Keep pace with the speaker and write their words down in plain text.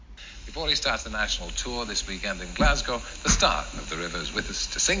Before he starts the national tour this weekend in Glasgow, the star of the River is with us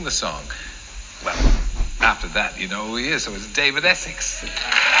to sing the song. Well, after that, you know who he is, so it's David Essex.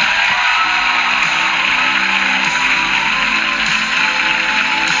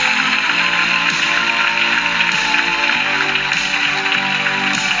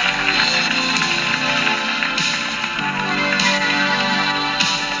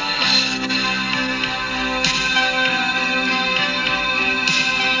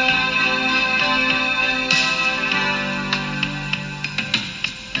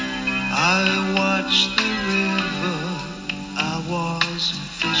 I watched the river, I was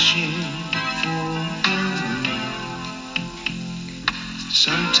fishing for the moon.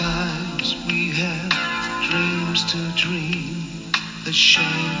 Sometimes we have dreams to dream, a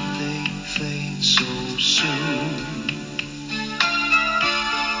shame they fade so soon.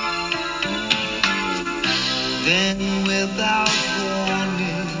 Then without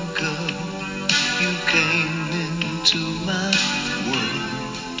warning, girl, you came into my world.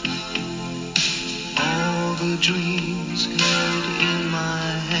 All the dreams held in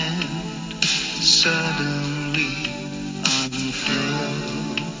my hand suddenly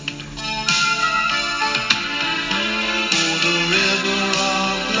unfurled. Oh, the river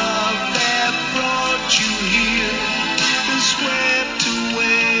of love that brought you here has swept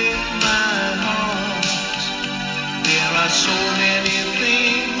away my heart. There are so many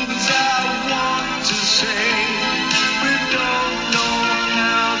things I want to say, but don't know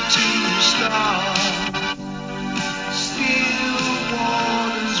how to start. Still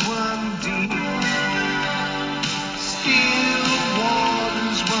waters run deep. Still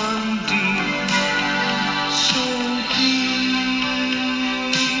waters run deep. So deep.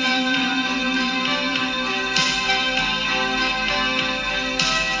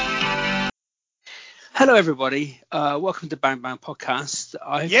 Hello, everybody. Welcome to Bang Bang Podcast.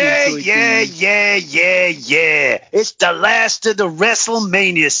 I hope you Yeah. It's the last of the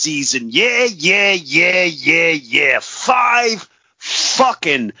WrestleMania season. Yeah. 5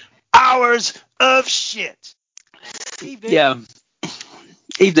 fucking hours of shit. Evening. Yeah.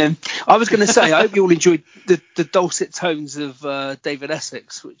 Evening. I was going to say, I hope you all enjoyed the dulcet tones of David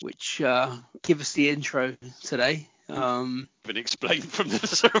Essex, which give us the intro today. Been explained from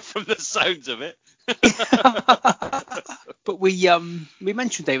the sounds of it. But we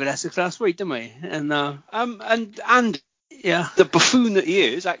mentioned David Essex last week, didn't we? And yeah, the buffoon that he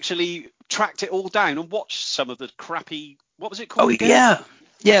is actually tracked it all down and watched some of the crappy. What was it called? Yeah.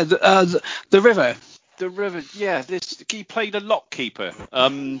 The River. The River. Yeah, he played a lock keeper.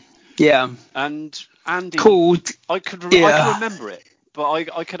 Yeah. And Andy Called. I could remember it, but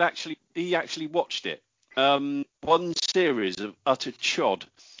he actually watched it. One series of utter chod.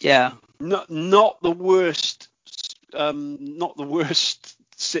 Yeah. Not the worst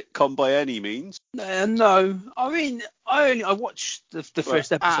sitcom by any means. No, I mean, I watched the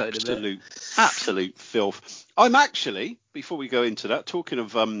first episode of it. Absolute filth. I'm actually, before we go into that, talking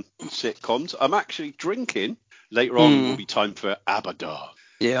of sitcoms, I'm actually drinking. Later on will be time for Abadar.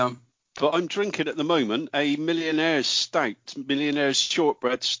 Yeah. But I'm drinking at the moment a Millionaire's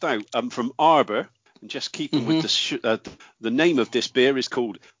Shortbread Stout from Arbor. And just keeping with the name of this beer is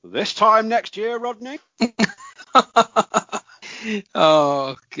called This Time Next Year, Rodney.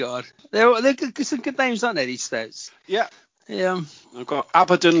 Oh, God. They're some good names, aren't they, these stouts? Yeah. Yeah. I've got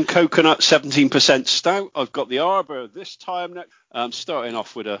Abaddon Coconut 17% Stout. I've got the Arbor This Time Next. Starting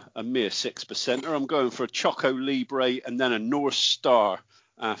off with a mere 6%. I'm going for a Choco Libre and then a North Star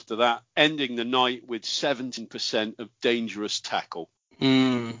after that, ending the night with 17% of Dangerous Tackle.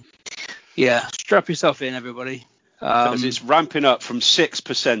 Yeah, strap yourself in, everybody. Because it's ramping up from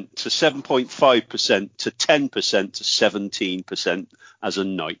 6% to 7.5% to 10% to 17% as a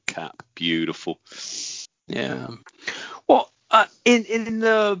nightcap. Beautiful. Yeah. Well, in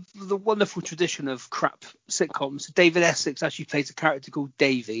the wonderful tradition of crap sitcoms, David Essex actually plays a character called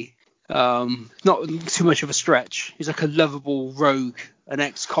Davy. Not too much of a stretch. He's like a lovable rogue, an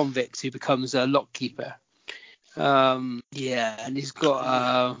ex-convict who becomes a lockkeeper. Yeah, and he's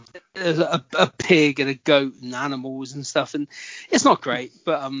got a pig and a goat and animals and stuff, and it's not great,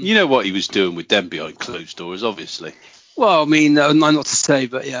 but you know what he was doing with them behind closed doors, obviously. Well, I mean, not to say,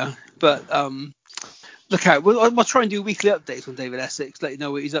 but yeah, but look out, we'll try and do weekly updates on David Essex, let you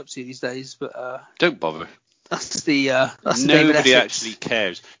know what he's up to these days, but don't bother. That's the David Nobody Essex. actually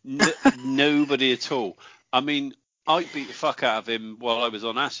cares. Nobody at all. I mean, I beat the fuck out of him while I was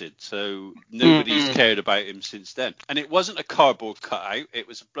on acid, so nobody's cared about him since then. And it wasn't a cardboard cutout; it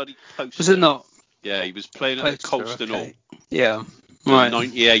was a bloody poster. Was it not? Yeah, he was playing at the Colston Hall. Yeah, the right.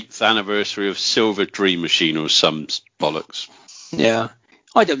 98th anniversary of Silver Dream Machine or some bollocks. Yeah,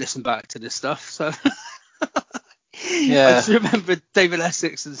 I don't listen back to this stuff, so Yeah. I just remember David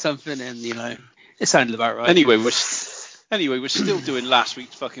Essex and something, and it sounded about right. Anyway, we're still doing last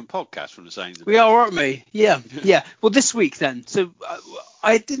week's fucking podcast from the sounds of it. We are, aren't we? Yeah, yeah. Well, this week then. So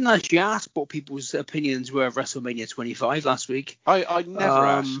I didn't actually ask what people's opinions were of WrestleMania 25 last week. I never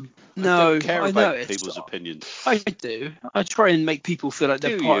ask. No, I don't care about noticed. people's opinions. I do. I try and make people feel like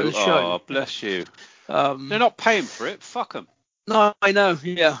they're Do part you? of the show. Oh, bless you. They're not paying for it. Fuck them. No, I know.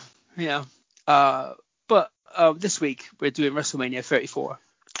 Yeah, yeah. But this week we're doing WrestleMania 34.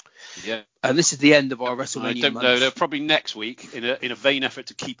 Yeah. And this is the end of our WrestleMania I don't month. know. They're probably next week in a vain effort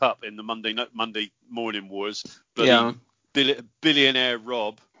to keep up in the Monday morning wars. But billionaire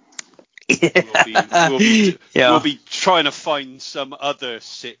Rob will be trying to find some other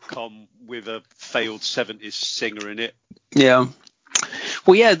sitcom with a failed 70s singer in it. Yeah.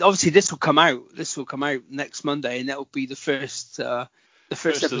 Well, yeah. Obviously, this will come out. This will come out next Monday, and that will be the first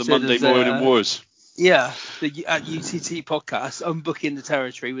episode of the Monday morning wars. Yeah, the at UTT podcast, Unbooking the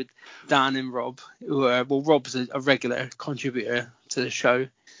Territory with Dan and Rob, who are, Rob's a regular contributor to the show.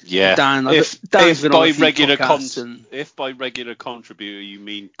 Yeah. Dan, if by regular contributor you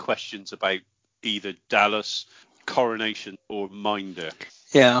mean questions about either Dallas, Coronation, or Minder.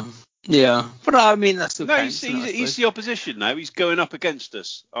 Yeah. Yeah. But I mean, that's okay. No, he's the opposition now. He's going up against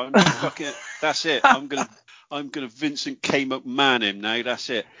us. I'm fucking. That's it. I'm gonna Vincent K. McMahon him now. That's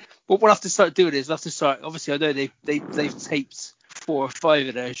it. What we'll have to start doing is obviously I know they've taped 4 or 5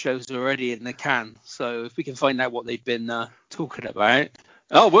 of their shows already in the can, so if we can find out what they've been talking about.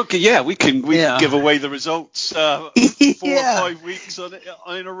 Oh, well, yeah, we can give away the results 4 or 5 weeks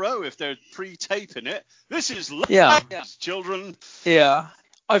in a row if they're pre-taping it. This is live, children. Yeah,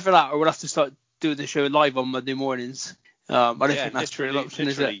 either that or we'll have to start doing the show live on Monday mornings. I don't think that's really an option,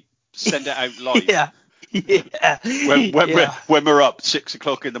 is it? Send it out live. Yeah. Yeah. When we're up 6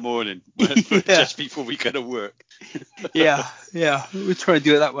 o'clock in the morning, just before we go to work. yeah, we'll try and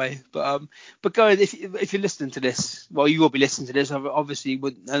do it that way. But guys, if you're listening to this, well, you will be listening to this. Obviously, you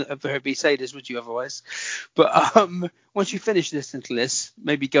wouldn't have heard me say this, would you? Otherwise, but once you finish listening to this,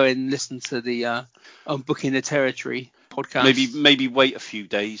 maybe go and listen to the Booking the Territory podcast. Maybe wait a few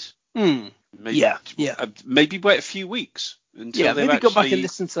days. Maybe wait a few weeks until maybe go back and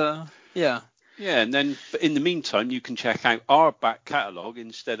listen to Yeah, and then in the meantime, you can check out our back catalogue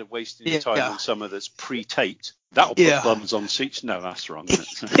instead of wasting your time on some of that's pre-taped. That'll put bums on seats. No, that's wrong.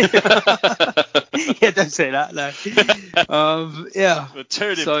 Isn't it? Yeah, don't say that. No. The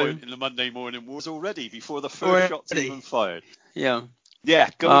turning point in the Monday morning was already before the first shot's even fired. Yeah. Yeah.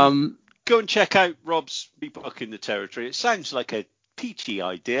 Go and check out Rob's Booking the Territory. It sounds like a peachy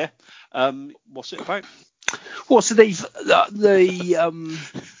idea. What's it about? Well, so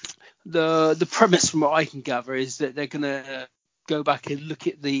the premise from what I can gather is that they're going to go back and look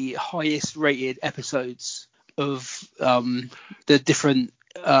at the highest rated episodes of the different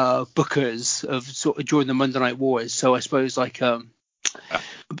bookers of sort of during the Monday Night Wars. So I suppose like one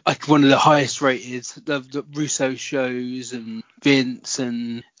of the highest rated, the Russo shows and Vince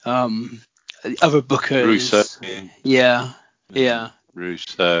and other bookers. Russo. Yeah.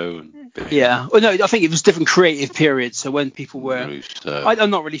 Russo. And yeah. Well, no, I think it was different creative periods. So when people were, Russo. I'm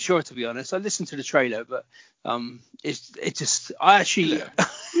not really sure, to be honest. I listened to the trailer, but it just, I actually,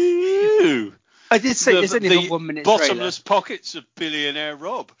 I did say there's only a 1 minute bottomless trailer. Pockets of billionaire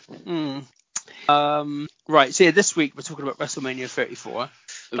Rob. Right. So yeah, this week we're talking about WrestleMania 34.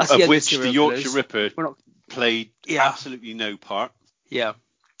 Of which the Yorkshire Ripper played absolutely no part. Yeah.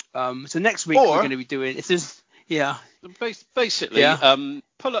 So next week we're going to be doing, if there's, basically,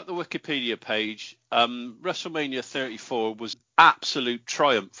 pull up the Wikipedia page. WrestleMania 34 was absolute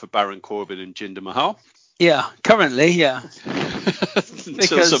triumph for Baron Corbin and Jinder Mahal. Yeah, currently, yeah.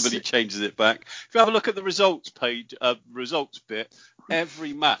 Until somebody changes it back. If you have a look at the results page, results bit,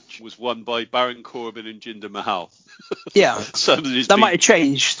 every match was won by Baron Corbin and Jinder Mahal. Yeah, that might have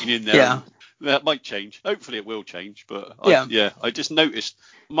changed. In there. Yeah, that might change. Hopefully, it will change. But I just noticed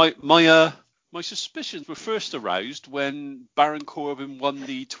my suspicions were first aroused when Baron Corbin won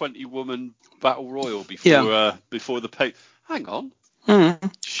the 20-woman battle royal before the pay. Hang on,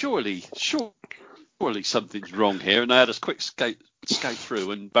 surely something's wrong here. And I had a quick scout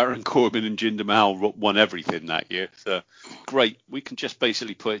through, and Baron Corbin and Jinder Mahal won everything that year. So great, we can just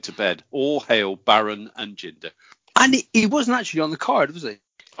basically put it to bed. All hail Baron and Jinder. And he wasn't actually on the card, was he?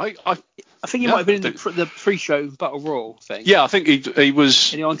 I think he might have been in the pre-show battle royal thing. Yeah, I think he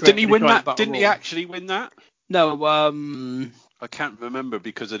was. Didn't he win that? Didn't he actually win that? No. I can't remember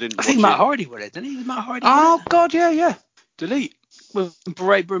because I didn't. I think Matt Hardy won it, didn't he? Matt Hardy. Oh God, yeah. Delete. when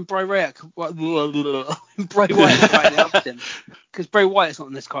Bray Wyatt helped him, because Bray Wyatt's not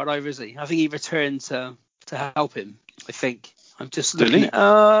on this card either, is he? I think he returned to help him. I think I'm just looking.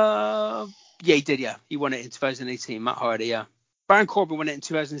 Yeah, he did. Yeah, he won it in 2018. Matt Hardy. Yeah, Baron Corbin won it in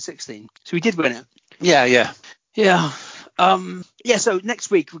 2016, so he did win it. Yeah. Yeah. So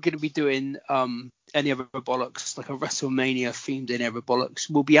next week we're going to be doing any other bollocks, like a WrestleMania themed any other bollocks.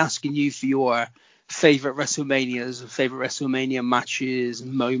 We'll be asking you for your favorite WrestleManias, favorite WrestleMania matches,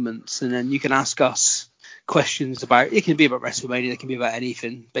 moments, and then you can ask us questions about. It can be about WrestleMania, it can be about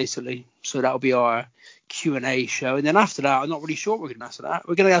anything basically. So that'll be our Q&A show, and then after that, I'm not really sure what we're going to ask for that.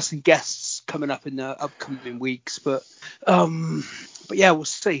 We're going to have some guests coming up in the upcoming weeks, but yeah, we'll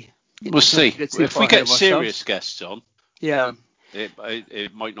see. We'll see. If we get serious guests on, yeah,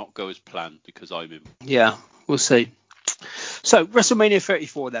 it might not go as planned because I'm in. Yeah, we'll see. So WrestleMania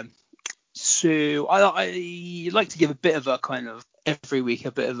 34 then. So I like to give a bit of a kind of every week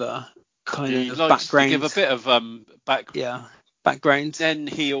a bit of a kind of background. To give a bit of background. Yeah, background. Then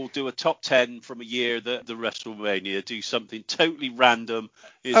he'll do a top 10 from a year that the WrestleMania, do something totally random.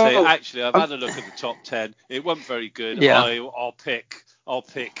 He'll say, actually, I've had a look at the top 10. It wasn't very good. Yeah. I'll pick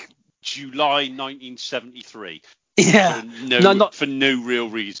July 1973. Yeah. For no real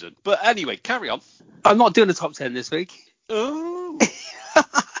reason. But anyway, carry on. I'm not doing a top 10 this week. Oh.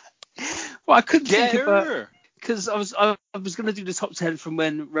 Well, I couldn't think of it because I was going to do the top 10 from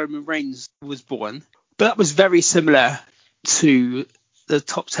when Roman Reigns was born, but that was very similar to the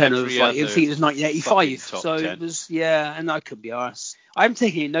top 10 of like, I think it was 1985. So 10. It was, yeah, and I couldn't be arsed. I'm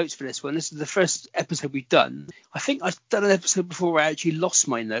taking notes for this one. This is the first episode we've done. I think I've done an episode before where I actually lost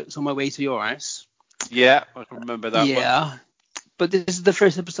my notes on my way to your house. Yeah, I can remember that one. Yeah, but this is the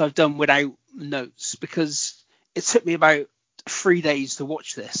first episode I've done without notes because it took me about 3 days to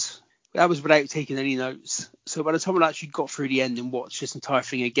watch this. That was without taking any notes. So by the time I actually got through the end and watched this entire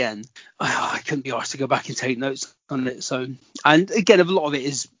thing again, I couldn't be asked to go back and take notes on it. So, and again, a lot of it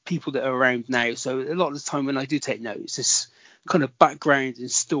is people that are around now. So a lot of the time when I do take notes, it's kind of background and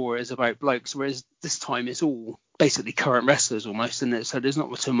stories about blokes, whereas this time it's all basically current wrestlers almost, isn't it? So there's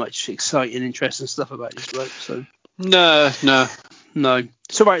not so much exciting, interesting stuff about this bloke. So no.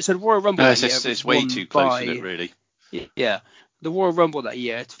 So right, so the Royal Rumble it's way too close, isn't it, really? Yeah. The Royal Rumble that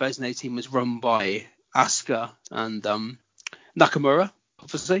year, 2018, was run by Asuka and Nakamura,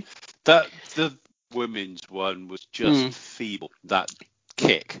 obviously. The women's one was just feeble. That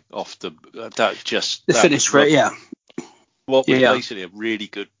kick off the finish for it, yeah. What was basically a really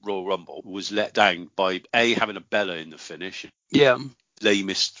good Royal Rumble was let down by having a Bella in the finish. Yeah.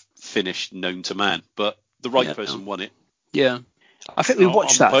 Lamest finish known to man, but the right person won it. Yeah. I think we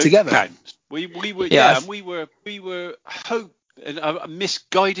watched that together. Counts. We were and we were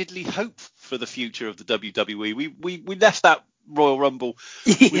misguidedly hope for the future of the WWE. We left that Royal Rumble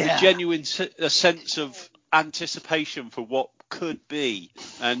with a genuine sense of anticipation for what could be,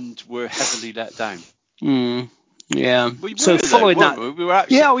 and we're heavily let down. Yeah. So following that, we were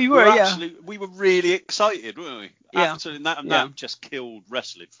actually, we were really excited, weren't we? Yeah. Absolutely, that just killed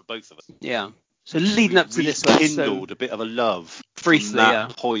wrestling for both of us. Yeah. So leading up to this, kindled a bit of a love briefly, from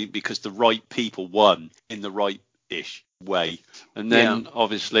that point because the right people won in the right-ish way, and then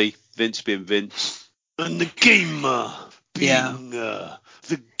obviously Vince being Vince and the gamer being the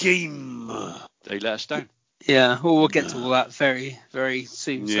game, they let us down. Yeah, well, we'll get to all that very, very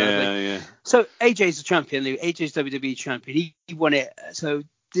soon. Yeah. So AJ's the champion. AJ's WWE champion. He won it. So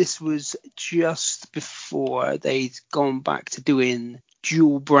this was just before they'd gone back to doing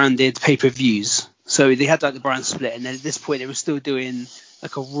dual branded pay-per-views. So they had like the brand split, and then at this point they were still doing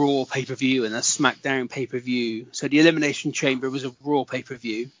like a Raw pay-per-view and a SmackDown pay-per-view. So the Elimination Chamber was a Raw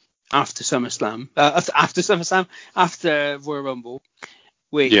pay-per-view after SummerSlam, after Royal Rumble,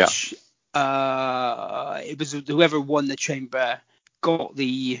 which it was whoever won the Chamber got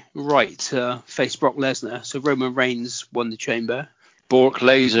the right to face Brock Lesnar. So Roman Reigns won the Chamber. Bork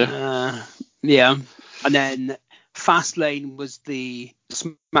Laser. Yeah, and then Fastlane was the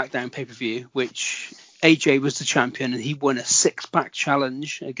SmackDown pay-per-view, which AJ was the champion, and he won a 6-pack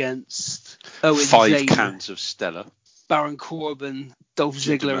challenge against Owen 5 cans of Stella, Baron Corbin, Dolph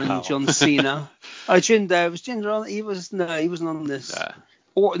Ziggler, and John Cena. Jinder, was Jinder on? He wasn't on this. Nah.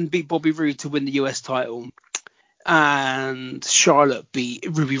 Orton beat Bobby Roode to win the US title, and Charlotte beat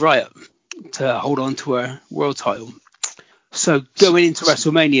Ruby Riott to hold on to her world title. So going into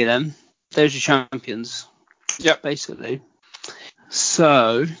WrestleMania, then there's your champions. Yep. Basically.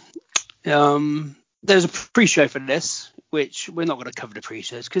 So there's a pre-show for this, which we're not going to cover the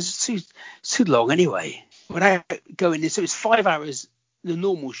pre-shows because it's too long anyway. Without going in, so it's 5 hours the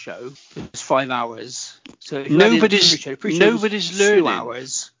normal show was 5 hours. So if you add in the pre-show was nobody's 2 learning.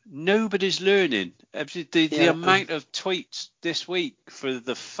 hours. Nobody's learning. The Yeah. amount of tweets this week for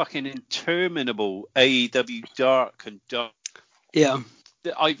the fucking interminable AEW Dark and Dark. Yeah.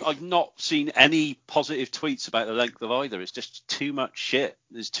 I've not seen any positive tweets about the length of either. It's just too much shit.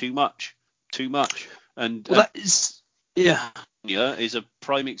 There's too much. And Well, that is, yeah. Is a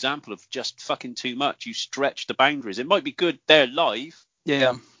prime example of just fucking too much. You stretch the boundaries. It might be good there live.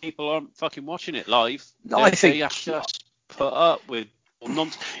 Yeah. People aren't fucking watching it live. No, I think they have just put up with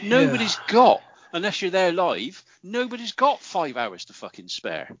nonsense. Nobody's got, unless you're there live, nobody's got 5 hours to fucking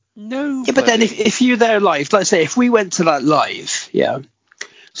spare. No. Yeah, but then if you're there live, let's say if we went to that live, yeah.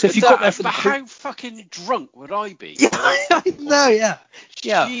 So if you got there for how fucking drunk would I be? Yeah, I know,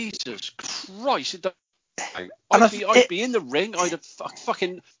 yeah. Jesus Christ! I'd be in the ring. I'd have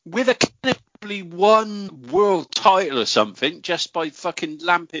fucking with a cannibally won world title or something just by fucking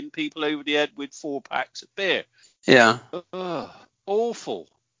lamping people over the head with 4 packs of beer. Yeah. Awful.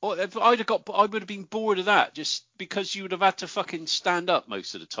 I would have been bored of that just because you would have had to fucking stand up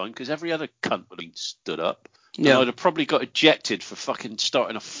most of the time because every other cunt would have been stood up. Yeah. And I'd have probably got ejected for fucking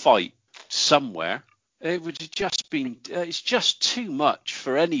starting a fight somewhere. It would have just been. It's just too much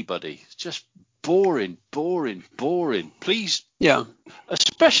for anybody. It's just boring. Please. Yeah.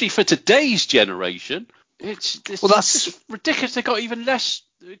 Especially for today's generation. It's just ridiculous. They got even less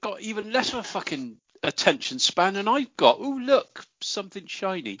of a fucking attention span than I've got. Oh look, something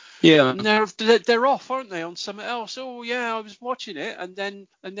shiny. Yeah. And they're off, aren't they, on something else? Oh yeah, I was watching it, and then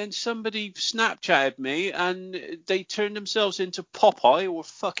somebody Snapchatted me, and they turned themselves into Popeye or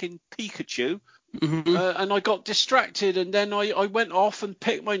fucking Pikachu. Mm-hmm. And I got distracted, and then I went off and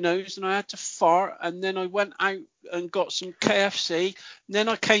picked my nose, and I had to fart, and then I went out and got some KFC, and then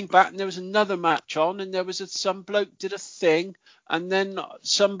I came back, and there was another match on, and there was some bloke did a thing, and then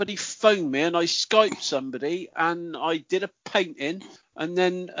somebody phoned me, and I Skyped somebody, and I did a painting, and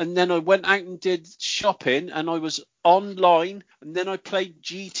then I went out and did shopping, and I was online, and then I played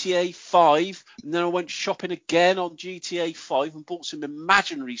GTA 5, and then I went shopping again on GTA 5 and bought some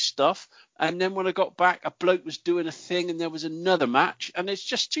imaginary stuff, and then when I got back, a bloke was doing a thing, and there was another match, and it's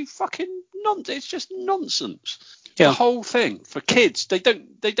just too fucking it's just nonsense. Yeah. The whole thing for kids, they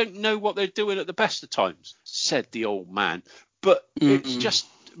don't know what they're doing at the best of times, said the old man. But it's just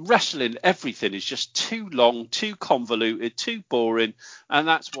wrestling. Everything is just too long, too convoluted, too boring, and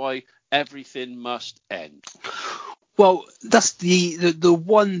that's why everything must end. Well, that's the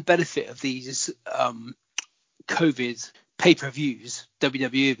one benefit of these COVID pay-per-views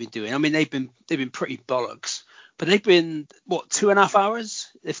WWE have been doing. I mean, they've been pretty bollocks, but they've been 2.5 hours,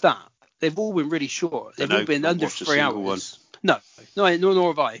 if that. They've all been really short. They've all been under 3 hours. No, nor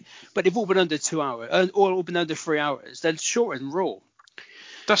have I. But they've all been under 2 hours, or all been under 3 hours. They're shorter than Raw.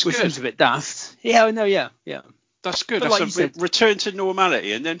 That's which good. seems a bit daft. Yeah, I know. Yeah. That's good. But That's like return to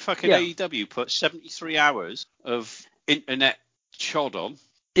normality, and then fucking AEW put 73 hours of internet chod on.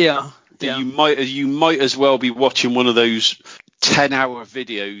 Yeah. You might as well be watching one of those 10-hour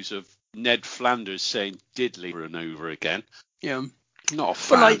videos of Ned Flanders saying diddly over and over again. Yeah. Not a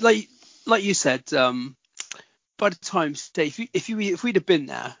fan. But like you said, by the time, say, if we'd have been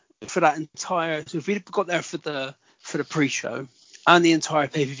there for that entire, so if we'd have got there for the pre-show and the entire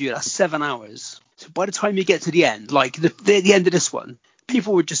pay-per-view, that's 7 hours. So by the time you get to the end, like the end of this one,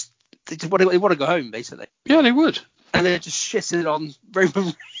 people would they want to go home, basically. Yeah, they would. And they're just shitting on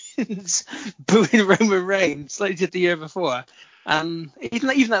Roman Reigns, booing Roman Reigns like they did the year before. And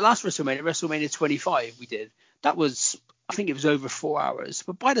even that last WrestleMania 25 we did, that was, I think it was over 4 hours.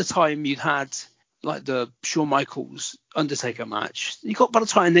 But by the time you'd had like the Shawn Michaels Undertaker match, by the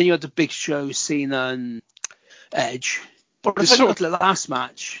time then you had the Big Show, Cena and Edge. But the got to the last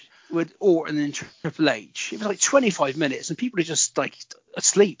match with Orton and Triple H, it was like 25 minutes, and people are just like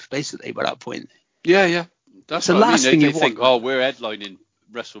asleep basically by that point. Yeah. That's the last thing they think, oh, we're headlining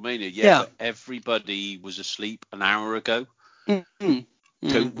WrestleMania. Yeah, but everybody was asleep an hour ago.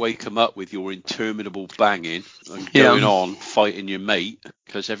 Don't wake them up with your interminable banging and going on fighting your mate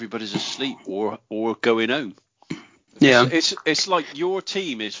because everybody's asleep or going home. Yeah, it's like your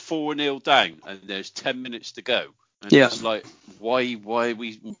team is 4-0 down and there's 10 minutes to go. And it's like, why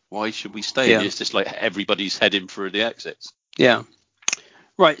should we stay? It's just like everybody's heading for the exits. Yeah.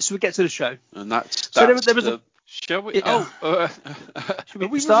 Right, so we get to the show. And that's there was shall we? Yeah. Are we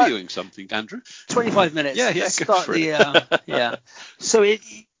reviewing something, Andrew? 25 minutes. Yeah. Start the So it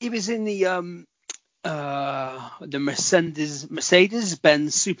was in the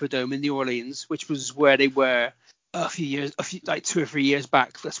Mercedes-Benz Superdome in New Orleans, which was where they were a few 2 or 3 years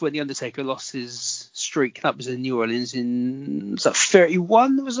back. That's when the Undertaker lost his streak. That was in New Orleans was that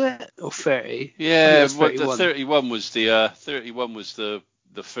 31, was it? Or 30? Yeah, The 31 was the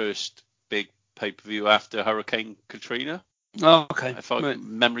first big pay-per-view after Hurricane Katrina. Oh, okay. If Right.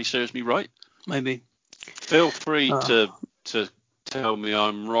 memory serves me right. Maybe. Feel free to tell me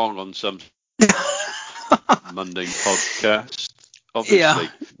I'm wrong on some Monday podcast. Obviously,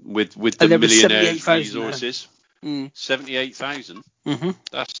 with the millionaires' resources. 78,000. Mm-hmm.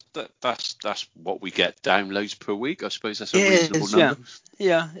 That's what we get downloads per week. I suppose that's a reasonable number.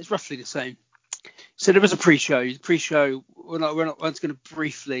 Yeah, it's roughly the same. So there was a pre-show. We're not just going to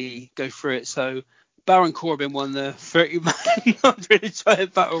briefly go through it. So Baron Corbin won the 30-man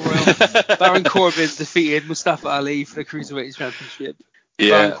Giant Battle Royal. Baron Corbin defeated Mustafa Ali for the Cruiserweight Championship. Yeah.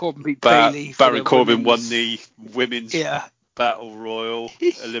 Baron Corbin beat Bayley. Baron Corbin won the women's Battle Royal,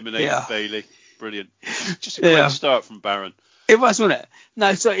 eliminating Bayley. Brilliant. Just a great start from Baron. It was, wasn't it?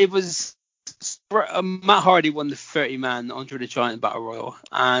 No, so it was. Matt Hardy won the 30-man Andre the Giant Battle Royal,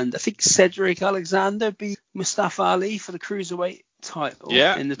 and I think Cedric Alexander beat Mustafa Ali for the Cruiserweight title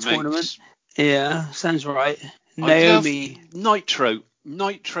in the tournament. Yeah, sounds right. Naomi. Nitro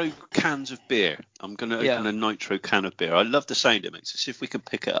cans of beer. I'm going to open a nitro can of beer. I love the sound it makes. Let's see if we can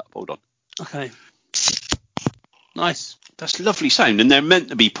pick it up. Hold on. Okay. Nice. That's lovely sound, and they're meant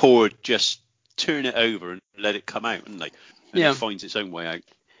to be poured. Just turn it over and let it come out, and it finds its own way out.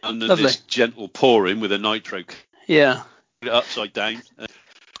 Under this gentle pouring with a nitro. Yeah. Put it upside down.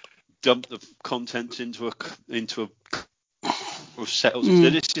 Dump the contents into a or settles.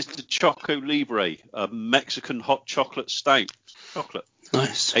 This is the Choco Libre, a Mexican hot chocolate stout. Chocolate.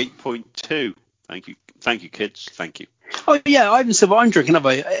 Nice. 8.2. Thank you, kids. Thank you. Oh yeah, I haven't said what I'm drinking, have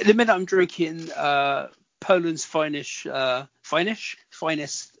I? At the minute I'm drinking Poland's finest Tyskie.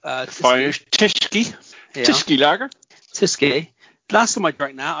 Yeah. Tyskie lager. Tyskie. Last time I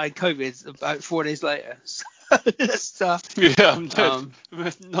drank that, I had COVID about 4 days later. So that's I'm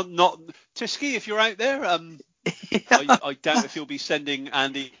not Tyskie, if you're out there. I doubt if you'll be sending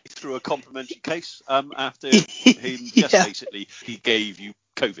Andy through a complimentary case after basically he gave you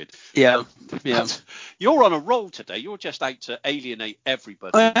COVID. Yeah. But you're on a roll today. You're just out to alienate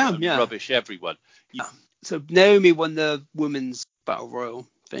everybody and rubbish everyone. So Naomi won the women's battle royal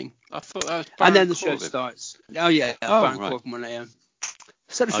thing. I thought that was and then the Corbin. Show starts. Oh yeah, Baron Corbin won it.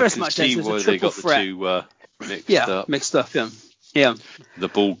 So the first match then was a triple threat. The two mixed up. Yeah. The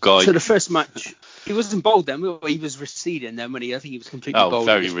bald guy. So the first match, he wasn't bald then. He was receding then when I think he was completely bald. Oh,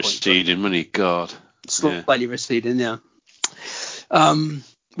 very receding, wasn't he? God. Slightly receding, yeah.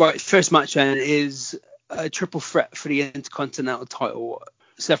 Right, first match then is a triple threat for the Intercontinental title.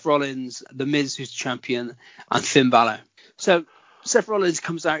 Seth Rollins, The Miz, who's champion, and Finn Balor. So Seth Rollins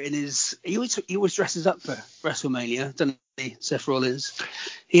comes out in he always dresses up for WrestleMania, doesn't he, Seth Rollins?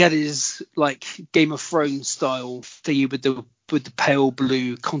 He had his Game of Thrones style thingy with the pale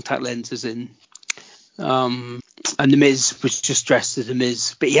blue contact lenses in. And The Miz was just dressed as The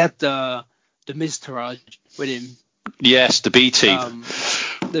Miz, but he had the Miz Taraj with him. Yes, the B team.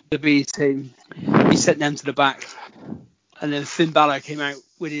 The B team. He sent them to the back. And then Finn Balor came out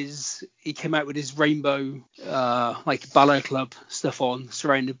with his rainbow Balor Club stuff on,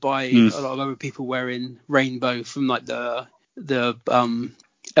 surrounded by a lot of other people wearing rainbow from the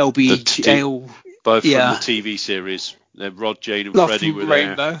LBJL. Both from the TV series. Rod, Jane, and Freddie were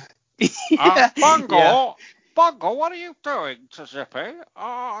rainbow. There. Bungo, what are you doing, Giuseppe?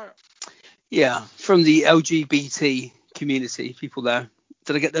 Yeah, from the LGBT community, people there.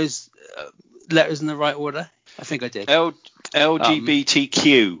 Did I get those letters in the right order? I think I did.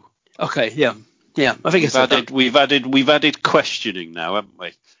 LGBTQ. Okay, yeah. I think we've added questioning now, haven't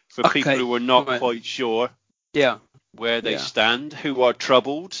we? For people who are not quite sure. Yeah. Where they stand, who are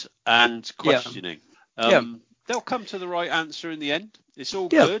troubled and questioning. They'll come to the right answer in the end. It's all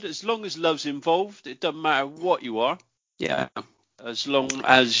good as long as love's involved. It doesn't matter what you are. Yeah. As long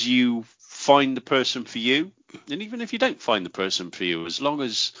as you find the person for you, and even if you don't find the person for you, as long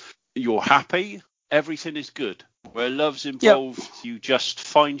as you're happy, everything is good. Where love's involved, you just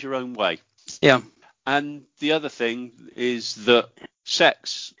find your own way. Yeah. And the other thing is that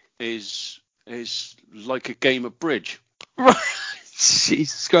sex is like a game of bridge. Right.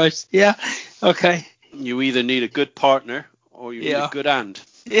 Jesus Christ. Yeah. Okay. You either need a good partner or you need a good hand.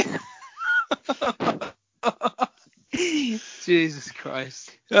 Yeah. Jesus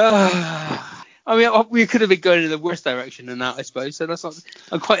Christ. I mean, we could have been going in the worst direction than that, I suppose. So that's not.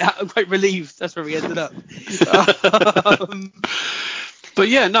 I'm quite relieved. That's where we ended up. But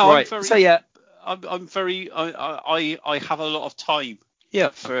yeah, no. Right. I'm very. I have a lot of time.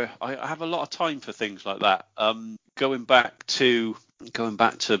 Yeah. I have a lot of time for things like that. Going back to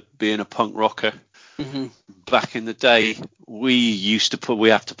being a punk rocker. Back in the day, we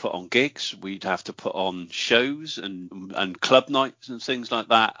have to put on gigs, we'd have to put on shows and club nights and things like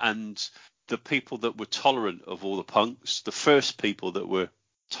that. And the people that were tolerant of all the punks, the first people that were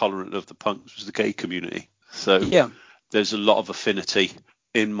tolerant of the punks was the gay community. So there's a lot of affinity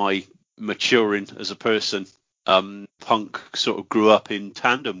in my maturing as a person. Punk sort of grew up in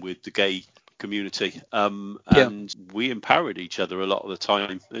tandem with the gay community, and we empowered each other a lot of the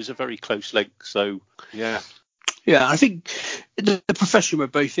time. There's a very close link. So I think the profession we're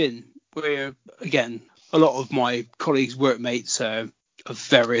both in, where again a lot of my colleagues, workmates are of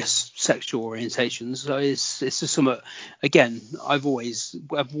various sexual orientations, so it's just something. Again,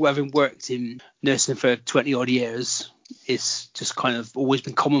 having worked in nursing for 20 odd years, it's just kind of always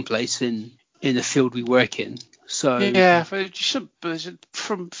been commonplace in the field we work in. So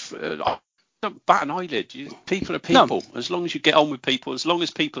don't bat an eyelid. People are people. No. As long as you get on with people, as long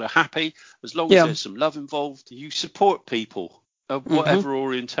as people are happy, as long as there's some love involved, you support people of whatever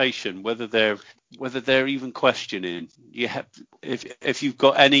orientation, whether they're even questioning. You have, if you've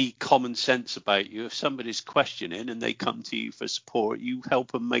got any common sense about you, if somebody's questioning and they come to you for support, you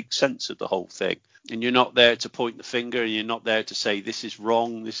help them make sense of the whole thing. And you're not there to point the finger, and you're not there to say this is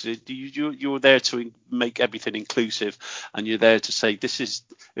wrong. You're there to make everything inclusive, and you're there to say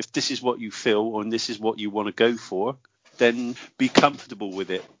if this is what you feel and this is what you want to go for, then be comfortable with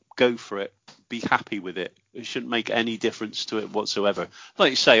it. Go for it. Be happy with it. It shouldn't make any difference to it whatsoever.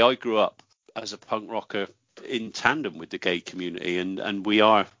 Like you say, I grew up as a punk rocker in tandem with the gay community, and we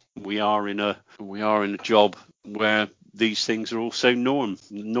are in a job where these things are also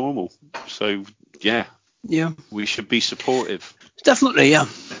normal. So we should be supportive. Definitely, what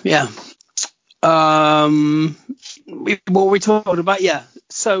we talked about,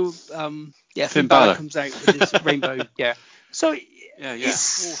 so Finn Balor comes out with his rainbow, so all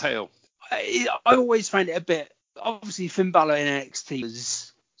hail. I always find it a bit, obviously Finn Balor in NXT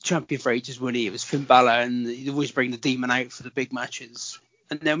was champion for ages, when he was Finn Balor, and he'd always bring the demon out for the big matches.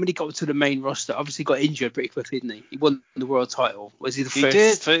 And then when he got to the main roster, obviously got injured pretty quickly, didn't he? He won the world title. Was he the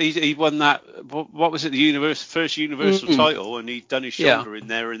first? He did. He won that. What was it? The first Universal title, and he'd done his shoulder in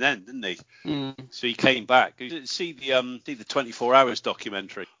there and then, didn't he? So he came back. You didn't see the 24 Hours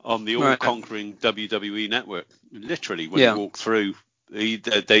documentary on the all-conquering WWE network. Literally, when he walked through,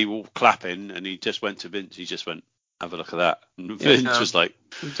 they were all clapping, and he just went to Vince. He just went, "Have a look at that." And Vince was like,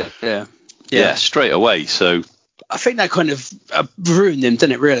 straight away. So I think that kind of ruined him,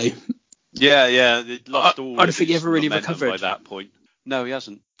 didn't it, really? Yeah, they lost all. I don't think he ever really recovered by that point. No, he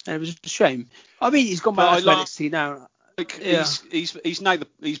hasn't. And it was a shame. I mean, he's gone back to NXT now.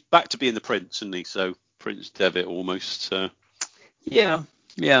 He's back to being the Prince, isn't he? So Prince Devitt almost. So. Yeah.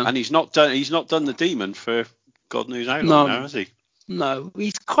 And he's not done the Demon for God knows how long now, has he? No,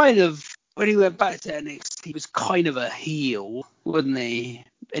 he's kind of, when he went back to NXT, he was kind of a heel, wasn't he?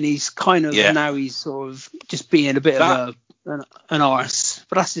 And he's kind of now he's sort of just being a bit of an arse.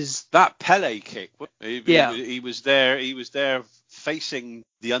 But that's his. That Pele kick. He was there facing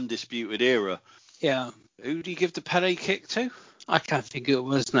the Undisputed Era. Yeah. Who did he give the Pele kick to? I can't think who it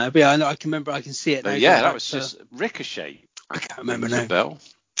was now. But yeah, I know, I can remember. I can see it now. That was just Ricochet. I can't remember now. Bell.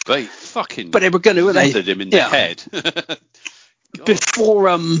 They fucking. But they were going to, weren't they? Him in the head. Before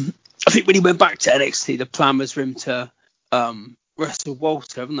I think when he went back to NXT, the plan was for him to wrestle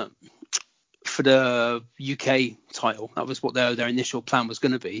Walter, wasn't it? For the UK title. That was what their initial plan was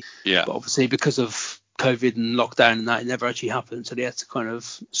going to be. Yeah. But obviously because of COVID and lockdown and that, it never actually happened. So they had to kind of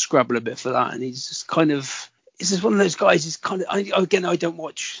scrabble a bit for that. And he's just kind of, he's just one of those guys. He's kind of, I don't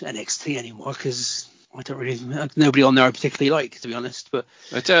watch NXT anymore because I don't really, nobody on there I particularly like, to be honest. But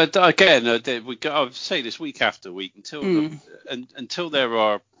I'll say this week after week until there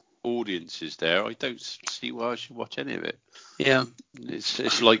are audiences there, I don't see why I should watch any of it. Yeah,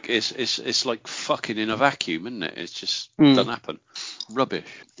 it's like fucking in a vacuum, isn't it? It's just doesn't happen. Rubbish.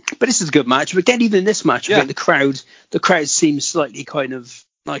 But this is a good match. But again, even in this match, I think the crowd seems slightly kind of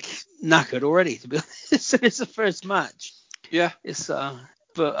like knackered already. To be honest, it's the first match. Yeah, it's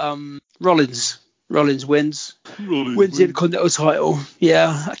Rollins wins the Continental title.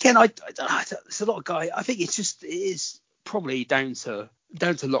 Yeah, again, I don't know. It's a lot of guys. I think it is probably down to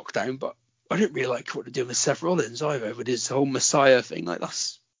lockdown, but I didn't really like what they're doing with Seth Rollins either, with his whole Messiah thing. Like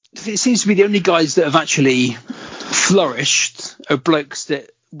it seems to be the only guys that have actually flourished are blokes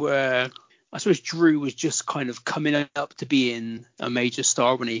that were. I suppose Drew was just kind of coming up to being a major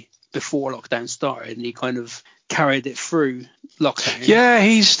star before lockdown started, and he kind of carried it through lockdown. Yeah,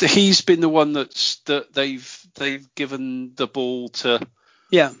 he's been the one that they've given the ball to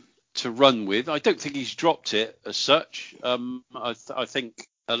run with. I don't think he's dropped it as such. I think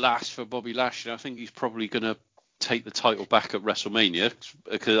alas for Bobby Lashley, I think he's probably going to take the title back at WrestleMania,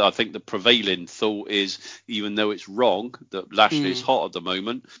 because I think the prevailing thought is, even though it's wrong that Lashley is hot at the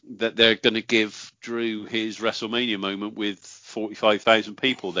moment, that they're going to give Drew his WrestleMania moment with 45,000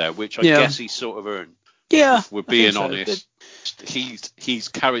 people there, which I guess he sort of earned. Yeah, if we're being honest. He's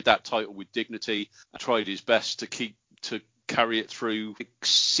carried that title with dignity and tried his best to carry it through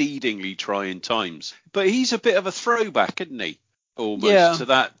exceedingly trying times. But he's a bit of a throwback, isn't he? Almost to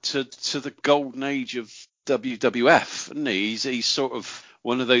that to the golden age of WWF, isn't he? He's sort of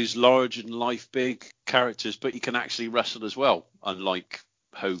one of those large and life big characters, but he can actually wrestle as well, unlike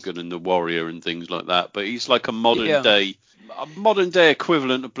Hogan and the Warrior and things like that. But he's like a modern day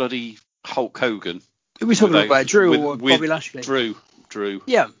equivalent of bloody Hulk Hogan. Are we talking about Drew or Bobby Lashley? Drew.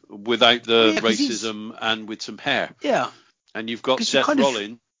 Yeah. Without the racism and with some hair. Yeah. And you've got Seth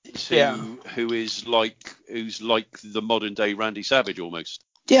Rollins, who's like the modern day Randy Savage almost.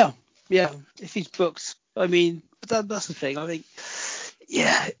 Yeah. Yeah. If he's booked, I mean, that's the thing. I think,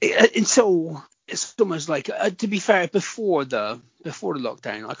 it's almost like, to be fair, before the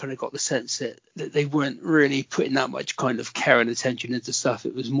lockdown, I kind of got the sense that they weren't really putting that much kind of care and attention into stuff.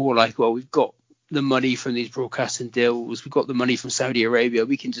 It was more like, well, we've got the money from these broadcasting deals, we've got the money from Saudi Arabia,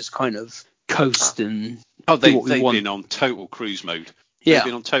 we can just kind of coast and do what we want. They've been on total cruise mode. Yeah. They've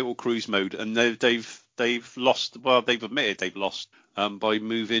been on total cruise mode, and they've lost. Well, they've admitted they've lost by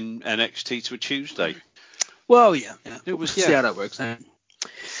moving NXT to a Tuesday. Well, yeah. We'll see how that works out.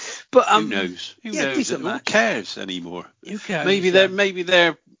 But who knows? Who knows? Who cares anymore? Who cares? Maybe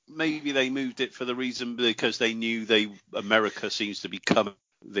they moved it for the reason because they knew America seems to be coming.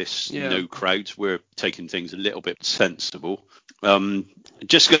 This no crowds. We're taking things a little bit sensible.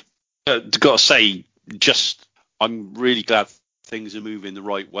 Just got to say, I'm really glad things are moving the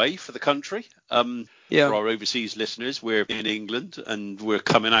right way for the country. For our overseas listeners, we're in England and we're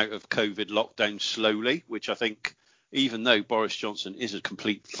coming out of COVID lockdown slowly, which I think, even though Boris Johnson is a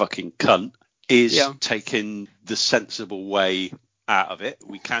complete fucking cunt, is taking the sensible way out of it.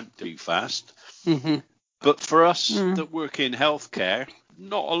 We can't do fast. Mm-hmm. But for us that work in healthcare,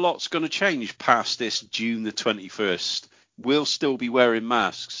 not a lot's going to change past this June the 21st. We'll still be wearing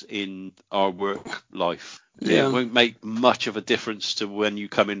masks in our work life. Yeah. It won't make much of a difference to when you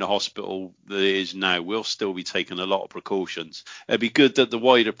come into hospital than it is now. We'll still be taking a lot of precautions. It'd be good that the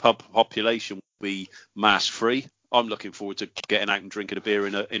wider population will be mask free. I'm looking forward to getting out and drinking a beer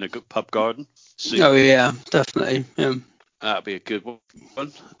in a good pub garden soon. Oh yeah, definitely. Yeah. That'd be a good one.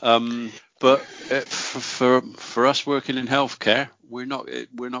 But for us working in healthcare, we're not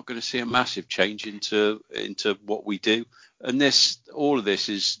going to see a massive change into what we do. And all of this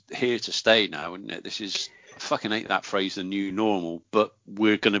is here to stay now, isn't it? This is, I fucking hate that phrase, the new normal. But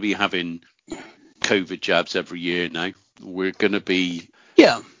we're going to be having COVID jabs every year now. We're going to be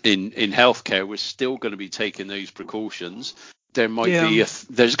in healthcare. We're still going to be taking those precautions. There might be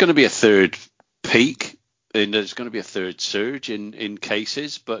there's going to be a third peak. And there's going to be a third surge in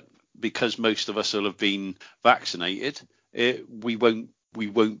cases, but because most of us will have been vaccinated, we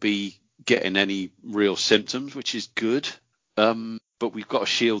won't be getting any real symptoms, which is good. But we've got to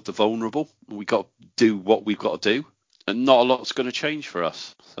shield the vulnerable. We've got to do what we've got to do, and not a lot's going to change for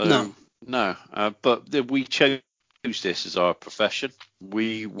us. So, no. But we chose this as our profession.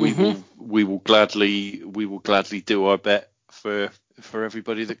 We will gladly do our bit for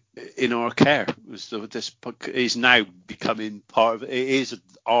everybody that in our care. So this is now becoming part of it. It is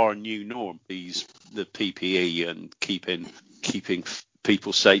our new norm. The PPE and keeping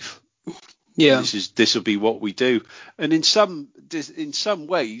people safe. Yeah, this will be what we do. And in some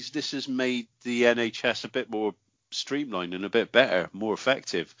ways, this has made the NHS a bit more streamlined and a bit better, more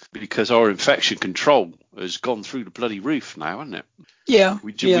effective, because our infection control has gone through the bloody roof now, hasn't it? Yeah,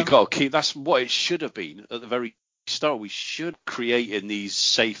 we got to keep. That's what it should have been at the very start. We should create in these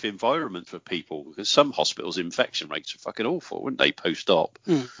safe environments for people, because some hospitals' infection rates are fucking awful, weren't they, post-op?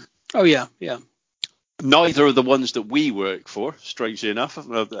 Oh yeah. Neither of the ones that we work for, strangely enough,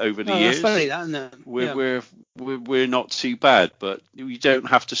 over the years. That's funny, that, isn't it? We're not too bad, but we don't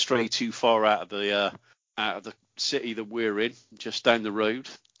have to stray too far out of the city that we're in. Just down the road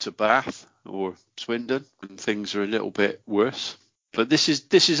to Bath or Swindon, and things are a little bit worse. But this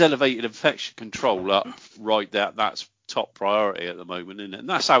is elevated infection control up right there. That's top priority at the moment, isn't it? And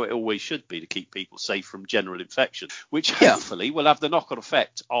that's how it always should be, to keep people safe from general infection, which hopefully will have the knock-on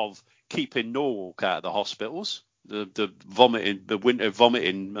effect of keeping Norwalk out of the hospitals, the winter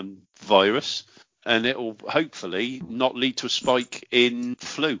vomiting virus, and it will hopefully not lead to a spike in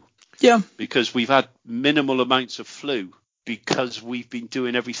flu. Yeah. Because we've had minimal amounts of flu because we've been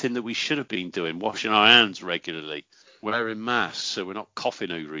doing everything that we should have been doing, washing our hands regularly. wearing masks so we're not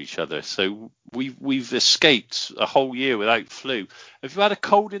coughing over each other. So we've escaped a whole year without flu. Have you had a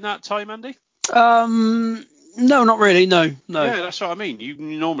cold in that time, Andy? No, not really. No. Yeah, that's what I mean. You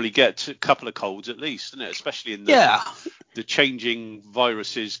normally get a couple of colds at least, isn't it? Especially in the changing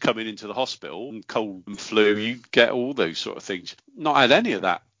viruses coming into the hospital, and cold and flu, you get all those sort of things. Not had any of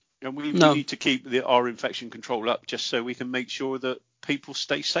that. And we need to keep our infection control up just so we can make sure that people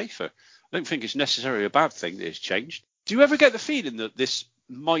stay safer. I don't think it's necessarily a bad thing that it's changed. Do you ever get the feeling that this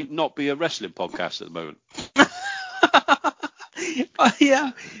might not be a wrestling podcast at the moment?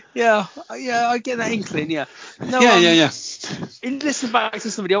 Yeah, I get that inkling. Yeah, no, yeah. Listen back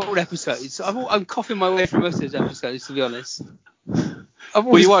to some of the old episodes. I'm coughing my way through most of those episodes, to be honest.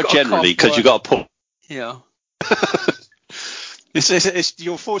 Well, you are generally, because you got a pull. Yeah. It's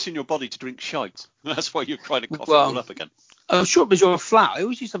you're forcing your body to drink shite. That's why you're trying to cough it all up again. I'm sure it was your flat. I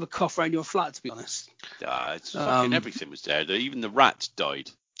always used to have a cough around your flat, to be honest. It's fucking everything was there. Even the rats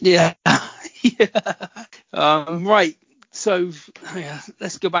died. Yeah. Right. So,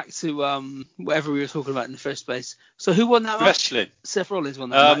 let's go back to whatever we were talking about in the first place. So, who won that match? Wrestling. Seth Rollins won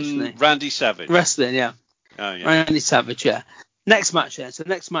that match, didn't he? Randy Savage. Wrestling, yeah. Oh, yeah. Randy Savage, yeah. Next match then. So,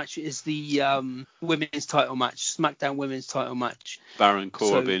 next match is the women's title match, SmackDown women's title match. Baron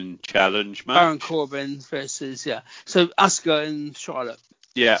Corbin challenge match. Baron Corbin versus, So, Asuka and Charlotte.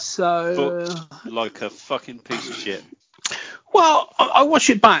 Yeah. So, booked like a fucking piece of shit. Well, I watched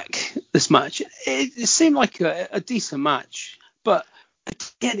it back, this match. It seemed like a decent match, but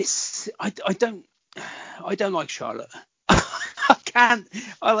again, I don't like Charlotte. I can't.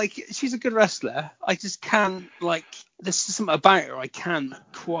 She's a good wrestler. I just can't there's something about her I can't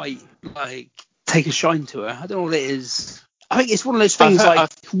quite take a shine to her. I don't know what it is. I think it's one of those things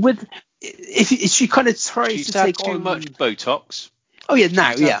if she kind of tries to take too much Botox. Oh yeah,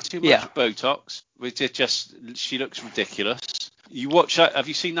 now too much Botox. Which it just she looks ridiculous. You watch that? Have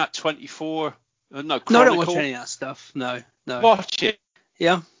you seen that 24? No, Chronicle? No, I don't watch any of that stuff. No. Watch it.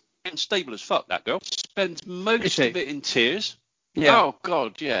 Yeah. Unstable as fuck. That girl spends most of it in tears. Yeah. Oh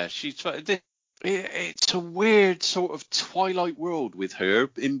God, yeah. It's a weird sort of twilight world with her.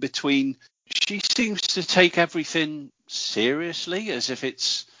 In between, she seems to take everything seriously, as if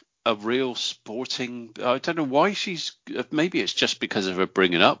it's a real sporting. I don't know why maybe it's just because of her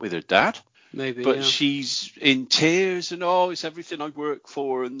bringing up with her dad. Maybe, but she's in tears and it's everything I work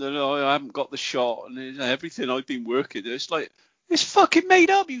for, and then I haven't got the shot, and it's everything I've been working. It's like, it's fucking made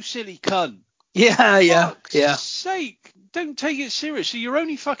up, you silly cunt. Fuck's sake, don't take it seriously. You're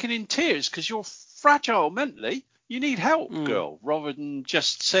only fucking in tears because you're fragile mentally. You need help, girl, rather than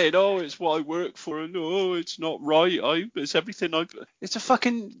just saying, it's what I work for, and it's not right. It's everything it's a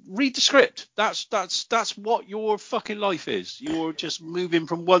fucking read the script. That's what your fucking life is. You're just moving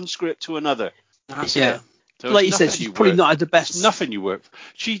from one script to another. That's it. So like you said, she's probably not at the best. It's nothing you work for.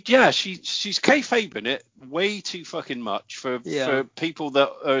 She's kayfabing it way too fucking much for people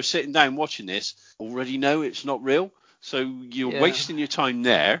that are sitting down watching this already know it's not real. So you're wasting your time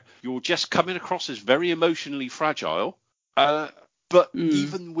there. You're just coming across as very emotionally fragile. But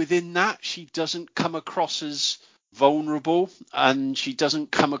even within that, she doesn't come across as vulnerable, and she doesn't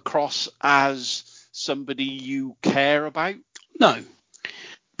come across as somebody you care about. No,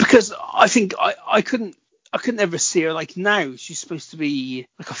 because I think I couldn't ever see her now. She's supposed to be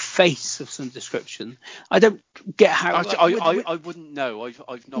like a face of some description. I don't get how. I wouldn't know.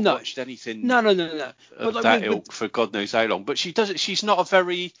 I've not watched anything. No. Of that ilk for God knows how long. But she doesn't. She's not a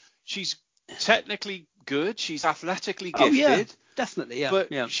very. She's technically good. She's athletically gifted. Oh yeah, definitely. Yeah.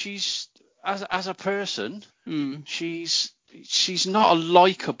 But she's as a person, she's not a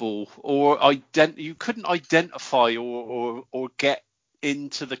likable or you couldn't identify or get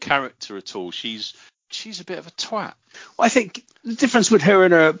into the character at all. She's a bit of a twat. Well, I think the difference with her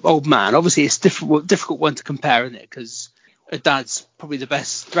and her old man, obviously it's difficult one to compare, isn't it? Because her dad's probably the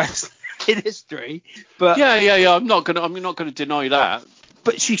best wrestler in history. But yeah. I'm not gonna deny that.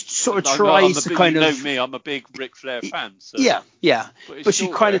 But she sort of tries to kind of. You know me, I'm a big Ric Flair fan. So. Yeah. But she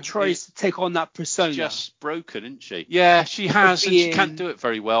kind of tries to take on that persona. She's just broken, isn't she? Yeah, she has, and she can't do it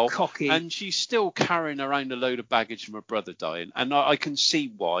very well. Cocky. And she's still carrying around a load of baggage from her brother dying, and I can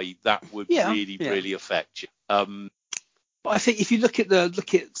see why that would really affect you. But I think if you look at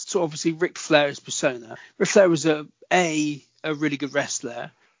sort of obviously Ric Flair's persona, Ric Flair was a really good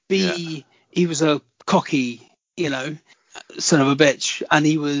wrestler. B, he was a cocky, son of a bitch, and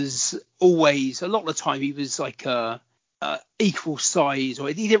he was always, a lot of the time, he was like equal size, or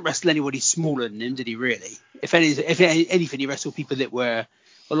he didn't wrestle anybody smaller than him, did he really? If anything, he wrestled people that were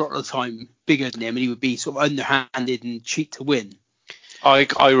a lot of the time bigger than him, and he would be sort of underhanded and cheat to win.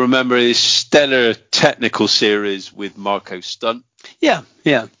 I remember his stellar technical series with Marco Stunt. Yeah.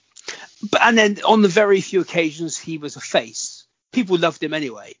 But and then on the very few occasions he was a face, people loved him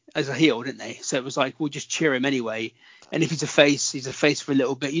anyway as a heel, didn't they? So it was like, we'll just cheer him anyway. And if he's a face for a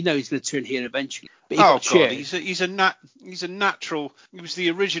little bit. You know he's going to turn heel eventually. But he got cheered. He's a natural. He was the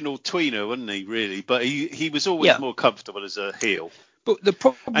original tweener, wasn't he? Really, but he was always more comfortable as a heel. But the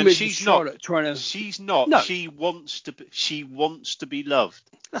problem is Charlotte trying to. She's not. No. She wants to be loved.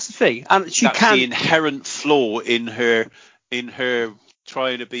 That's the thing, and That's the inherent flaw in her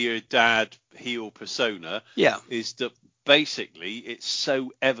trying to be her dad heel persona. Yeah. Is that basically it's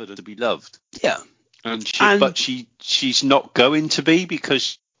so evident to be loved. Yeah. But she's not going to be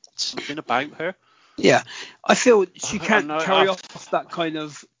because something about her. Yeah, I feel she can't carry off that kind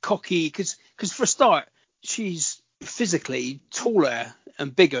of cocky because for a start she's physically taller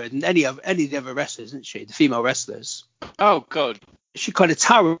and bigger than any of the other wrestlers, isn't she? The female wrestlers. Oh God. She kind of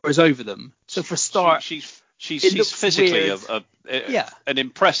towers over them. So for a start, she's physically an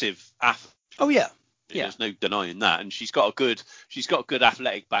impressive athlete. Oh yeah. There's no denying that, and she's got a good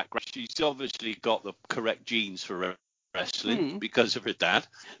athletic background. She's obviously got the correct genes for wrestling because of her dad.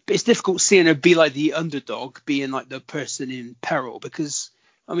 But it's difficult seeing her be like the underdog, being like the person in peril, because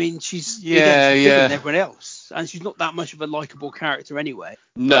I mean she's bigger than everyone else, and she's not that much of a likable character anyway.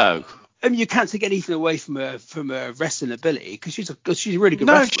 No. I mean, you can't take anything away from her wrestling ability because she's a really good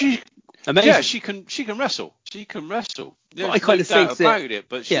wrestler. Amazing. Yeah, she can wrestle. She can wrestle. There's I kind of think about it,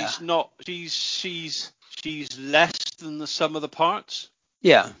 but she's not. She's less than the sum of the parts.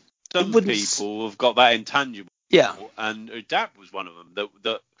 Yeah. Some people have got that intangible. Yeah. And her dad was one of them.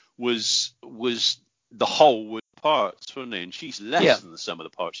 That was the whole with parts, wasn't he? And she's less than the sum of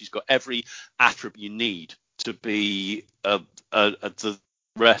the parts. She's got every attribute you need to be the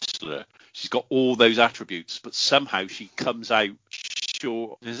wrestler. She's got all those attributes, but somehow she comes out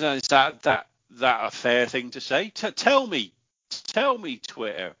short. Is that a fair thing to say? Tell me,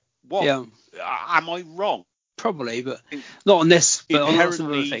 Twitter. What am I wrong? Probably, but not on this. But on lots of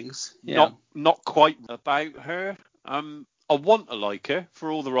other things. Yeah. Not quite about her. I want to like her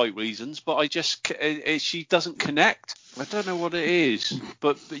for all the right reasons, but she doesn't connect. I don't know what it is,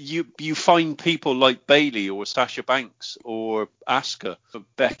 but you find people like Bayley or Sasha Banks or Asuka or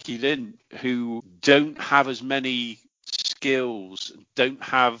Becky Lynn who don't have as many skills, don't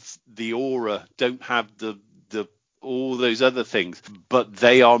have the aura, don't have the all those other things, but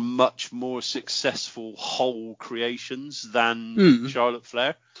they are much more successful whole creations than Charlotte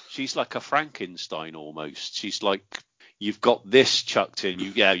Flair. She's like a Frankenstein almost. She's like, you've got this chucked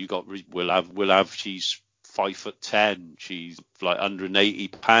in. We'll have. She's 5'10". She's like 180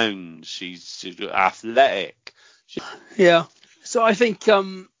 pounds. She's athletic. Yeah. So I think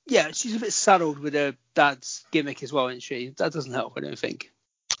she's a bit saddled with her dad's gimmick as well, isn't she? That doesn't help, I don't think.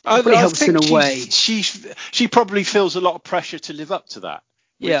 It helps in a way. She probably feels a lot of pressure to live up to that,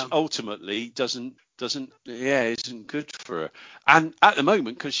 which ultimately isn't good for her. And at the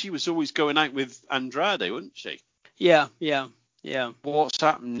moment, because she was always going out with Andrade, wasn't she? Yeah. What's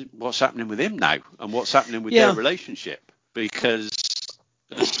happening with him now, and what's happening with their relationship? Because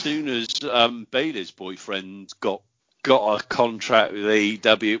as soon as Bayley's boyfriend got a contract with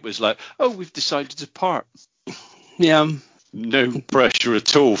AEW, it was like, oh, we've decided to part. Yeah. No pressure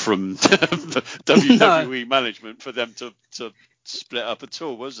at all from the WWE management for them to split up at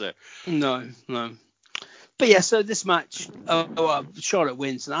all, was there? No. But yeah, so this match, Charlotte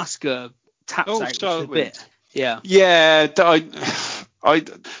wins and Asuka taps out a bit. Yeah. Yeah,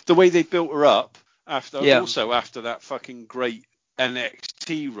 the way they built her up after that fucking great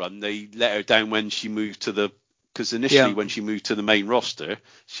NXT run, they let her down when she moved to because initially when she moved to the main roster,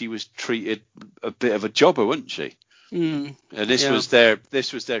 she was treated a bit of a jobber, wasn't she? And this was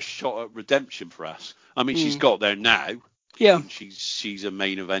their shot at redemption for us. I mean, she's got there now. Yeah. She's a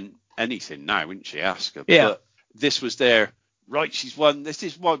main event anything now, isn't she, Asuka? Yeah. But this was their right. She's won. This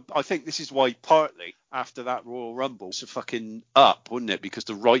is why partly after that Royal Rumble, it's a fucking up, wasn't it? Because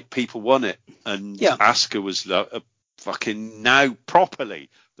the right people won it, and Asuka was fucking now properly.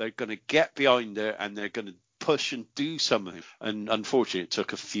 They're going to get behind her and they're going to push and do something. And unfortunately, it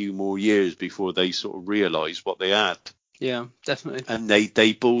took a few more years before they sort of realised what they had. Yeah, definitely. And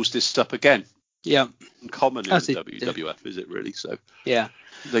they balls this up again. Yeah. Common in WWF, is it really? So yeah.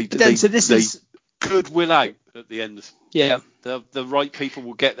 This is goodwill out at the end. Yeah. The right people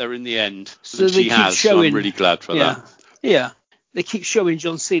will get there in the end. So she has. So I'm really glad for that. Yeah. They keep showing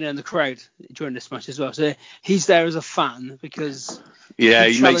John Cena in the crowd during this match as well. So he's there as a fan because he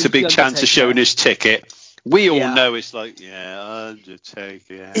makes a big chance of showing his ticket. We all Yeah. know it's like,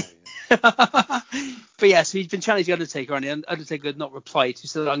 Undertaker, yeah. But yeah, so he's been challenging Undertaker, and Undertaker had not replied. He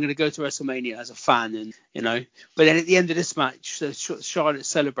said, "I'm going to go to WrestleMania as a fan," and But then at the end of this match, so Charlotte's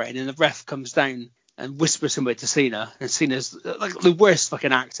celebrating, and the ref comes down and whispers something to Cena, and Cena's like the worst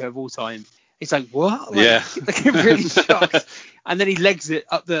fucking actor of all time. He's like, "What?" Like really shocked. And then he legs it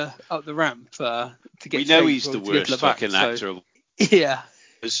up the ramp to get. We know he's the worst fucking actor of all. Yeah.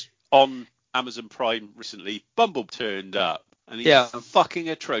 On Amazon Prime recently, Bumble turned up, and he's fucking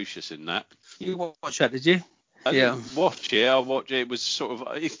atrocious in that. You watched that, did you? I didn't watch it. I watched it. It was sort of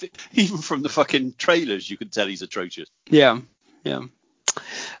even from the fucking trailers, you could tell he's atrocious. Yeah.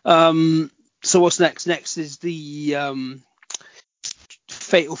 So what's next? Next is the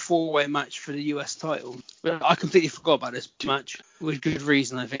fatal 4-way match for the US title. I completely forgot about this match with good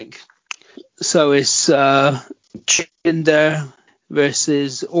reason, I think. So it's Jinder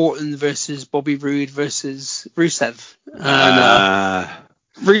versus Orton versus Bobby Roode versus Rusev. And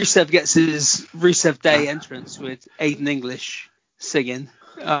Rusev gets his Rusev Day entrance with Aiden English singing.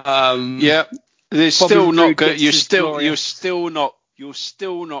 There's still not good. You're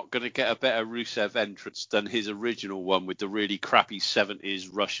still not going to get a better Rusev entrance than his original one with the really crappy 70s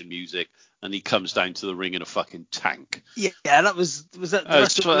Russian music, and he comes down to the ring in a fucking tank. Yeah, that was that.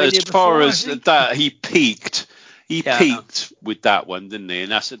 As far as that, he peaked. He peaked with that one, didn't he?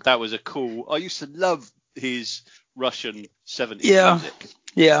 And that was a cool. I used to love his Russian 70s music.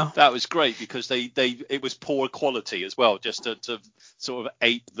 Yeah, that was great because it was poor quality as well, just to sort of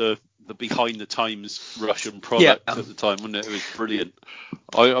ape the behind the times Russian product at the time, wasn't it? It was brilliant.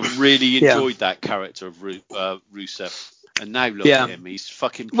 I really enjoyed that character of Rusev. And now look at him. He's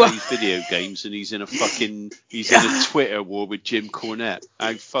fucking plays video games, and he's in a Twitter war with Jim Cornette.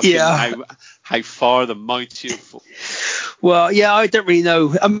 How far the mighty have fallen. Well, yeah, I don't really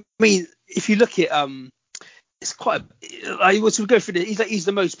know. I mean, if you look at it's quite. I was go for the. He's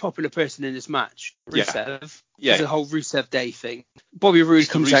the most popular person in this match. Rusev. Yeah. It's a whole Rusev Day thing. Bobby Roode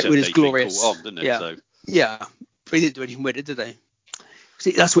comes out with his glorious. Didn't it? So. Yeah. But he didn't do anything with it, did they?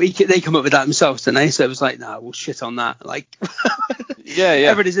 See, that's what they come up with that themselves, didn't they? So it was like, nah, we'll shit on that. Like,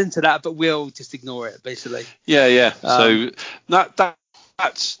 everybody's into that, but we'll just ignore it, basically. Yeah. So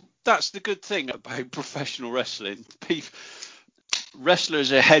that's the good thing about professional wrestling.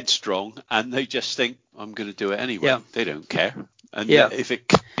 Wrestlers are headstrong, and they just think, I'm going to do it anyway. Yeah. They don't care. And if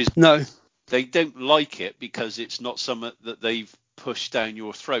it is, they don't like it because it's not something that they've pushed down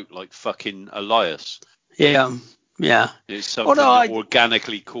your throat like fucking Elias. Yeah. It's something that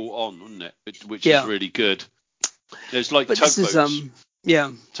organically caught on, wasn't it? Which is really good. There's like tugboats.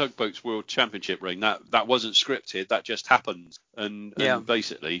 Tugboats World Championship ring. That wasn't scripted. That just happened, and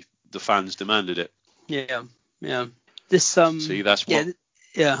basically the fans demanded it. Yeah. This See, that's what.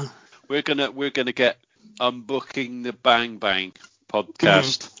 Yeah. We're gonna get Unbooking the Bang Bang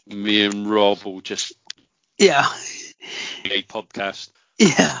podcast. Mm-hmm. Me and Rob will just. Yeah. A podcast.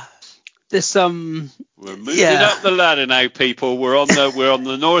 Yeah. This We're moving up the ladder now, people. We're on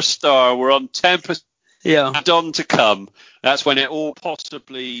the North Star. We're on 10%. Yeah. On to come. That's when it all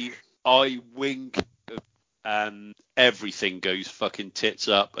possibly I wink and everything goes fucking tits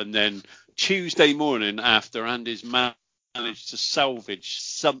up. And then Tuesday morning, after Andy's managed to salvage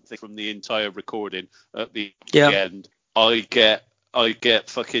something from the entire recording at the end, I get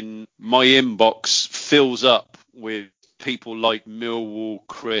fucking my inbox fills up with people like Millwall,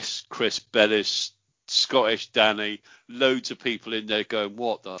 Chris Bellis, Scottish Danny, loads of people in there going,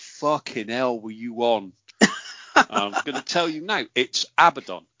 what the fucking hell were you on? I'm going to tell you now, it's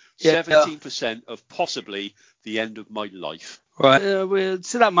Abaddon. 17% of possibly the end of my life. Right.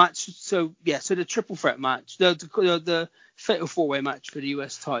 So that match, so the triple threat match, the fatal 4-way match for the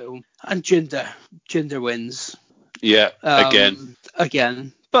US title, and Jinder wins. Yeah, again.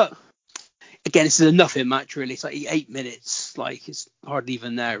 But again, this is a nothing match, really. It's like 8 minutes. Like, it's hardly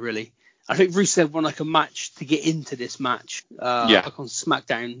even there, really. I think Rusev won like a match to get into this match, like on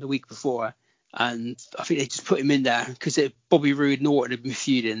SmackDown the week before. And I think they just put him in there because Bobby Roode and Orton had been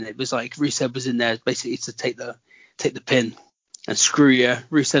feuding. It was like Rusev was in there basically to take the pin and screw your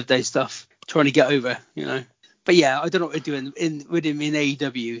Rusev Day stuff, trying to get over, But yeah, I don't know what they're doing with him in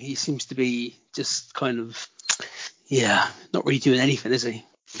AEW. He seems to be just kind of, not really doing anything, is he?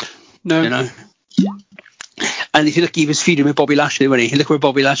 No. And if you look, he was feuding with Bobby Lashley, wasn't he? Look where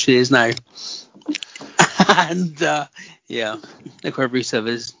Bobby Lashley is now. And look where Rusev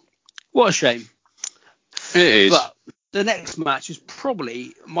is. What a shame. It is. But the next match is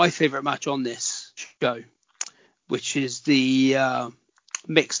probably my favourite match on this show, which is the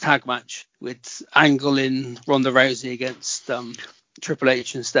mixed tag match with Angle and Ronda Rousey against Triple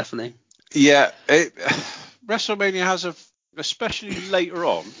H and Stephanie. Yeah, WrestleMania has especially later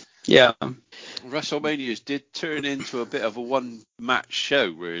on, Yeah. WrestleManias did turn into a bit of a one-match show,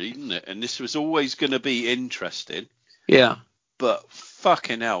 really, didn't it? And this was always going to be interesting, Yeah. but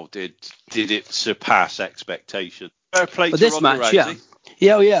fucking hell, did it surpass expectation? Fair play But to this Ronda match, yeah.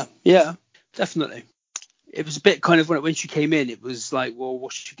 Rousey. Yeah, definitely. It was a bit kind of when she came in, it was like, well,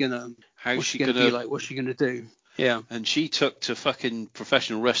 what's she gonna be like? What's she gonna do? Yeah. And she took to fucking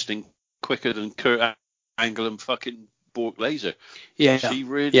professional wrestling quicker than Kurt Angle and fucking Bork Laser. Yeah. She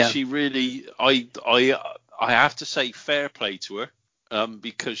Yeah. really, I have to say, fair play to her,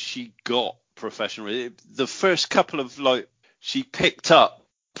 because she got professional. The first couple of she picked up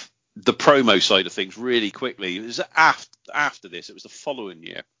the promo side of things really quickly. It was after this. It was the following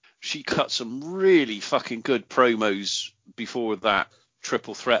year. She cut some really fucking good promos before that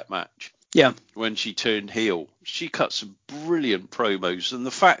triple threat match. Yeah. When she turned heel, she cut some brilliant promos, and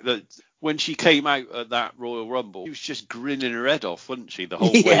the fact that when she came out at that Royal Rumble, she was just grinning her head off, wasn't she, the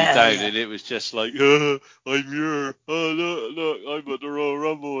whole way down? Yeah. And it was just like, I'm here. Oh, look, I'm at the Royal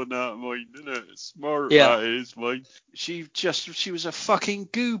Rumble and that, mine, isn't it? Smart, Yeah. that is, mine. She was a fucking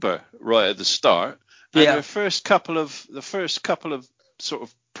goober right at the start. And Yeah. the first couple of sort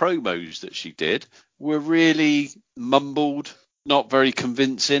of promos that she did were really mumbled, not very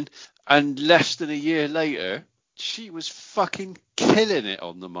convincing. And less than a year later, she was fucking killing it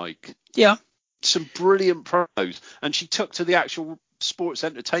on the mic. Yeah. Some brilliant promos. And she took to the actual sports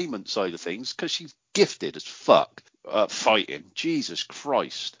entertainment side of things because she's gifted as fuck at fighting. Jesus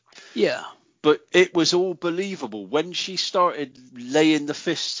Christ. Yeah. But it was all believable when she started laying the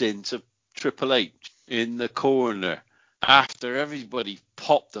fists into Triple H in the corner after everybody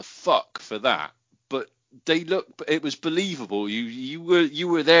popped the fuck for that. But it was believable. You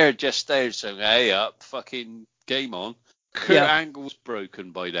were there just there saying, hey up, fucking game on. Kurt Angle was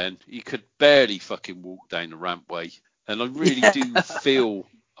broken by then. He could barely fucking walk down the rampway. And I really do feel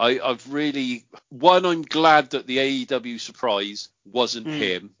I'm glad that the AEW surprise wasn't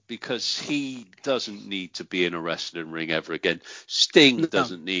him, because he doesn't need to be in a wrestling ring ever again. Sting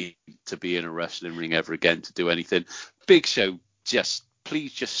doesn't need to be in a wrestling ring ever again to do anything. Big Show,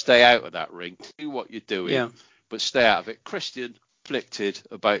 please just stay out of that ring. Do what you're doing, but stay out of it. Christian, afflicted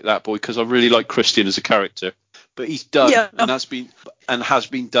about that boy, because I really like Christian as a character, but he's done, and has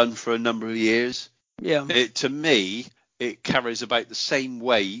been done for a number of years. Yeah. To me, it carries about the same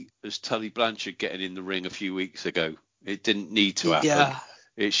weight as Tully Blanchard getting in the ring a few weeks ago. It didn't need to happen. Yeah.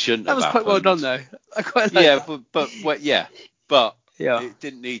 It shouldn't That have was happened. quite well done, though. I quite like that. But Yeah. it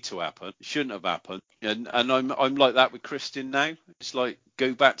didn't need to happen. It shouldn't have happened. And I'm like that with Christian now. It's like,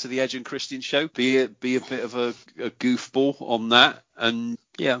 go back to the Edge and Christian show. Be a bit of a goofball on that. And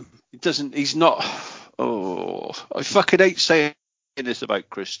it doesn't. He's not. Oh, I fucking hate saying this about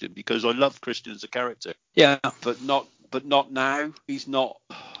Christian, because I love Christian as a character. Yeah. But not now. He's not.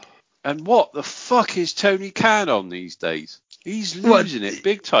 And what the fuck is Tony Khan on these days? He's losing it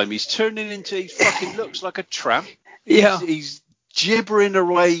big time. He's turning into. He fucking looks like a tramp. He's gibbering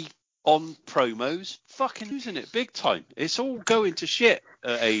away on promos. Fucking losing it big time. It's all going to shit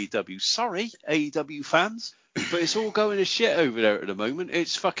at AEW. Sorry, AEW fans, but it's all going to shit over there at the moment.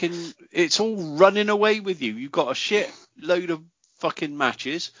 It's all running away with you. You've got a shit load of fucking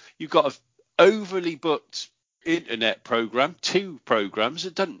matches. You've got an overly booked internet program, 2 programs.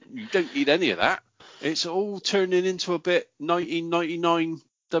 You don't need any of that. It's all turning into a bit 1999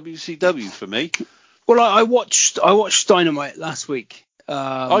 WCW for me. Well, I watched Dynamite last week.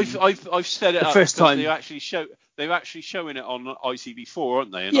 I've set it the up first because time. they're actually showing it on ITV4,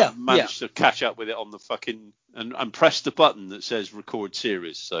 aren't they? And Yeah, I've managed to catch up with it on the fucking and press the button that says record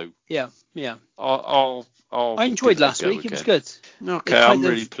series. So yeah. I'll I enjoyed last week. It was good. Okay, I'm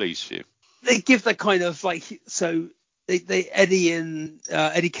really pleased for you. They give that kind of They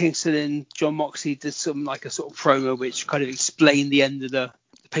Eddie Kingston and John Moxley did some like a sort of promo which kind of explained the end of the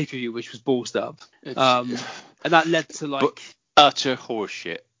pay-per-view, which was ballsed up, and that led to utter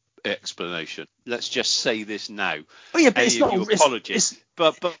horseshit explanation. Let's just say this now. Oh yeah, but it's not. Apologies,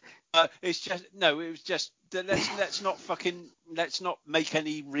 but it's just no. It was just let's not make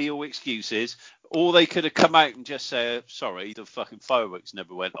any real excuses. Or they could have come out and just say, sorry, the fucking fireworks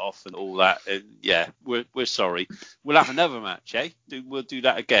never went off and all that. And we're sorry. We'll have another match, eh? We'll do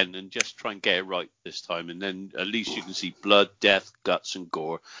that again and just try and get it right this time. And then at least you can see blood, death, guts and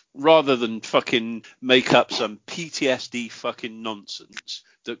gore, rather than fucking make up some PTSD fucking nonsense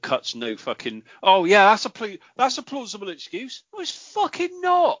that cuts no fucking. Oh yeah, that's a plausible excuse. No, it's fucking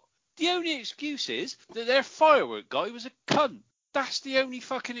not. The only excuse is that their firework guy was a cunt. That's the only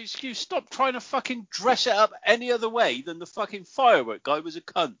fucking excuse. Stop trying to fucking dress it up any other way than the fucking firework guy was a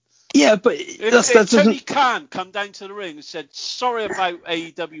cunt. Yeah, but If Tony Khan come down to the ring and said, sorry about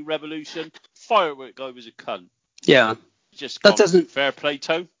AEW Revolution, firework guy was a cunt. Yeah. Just That doesn't... Fair play,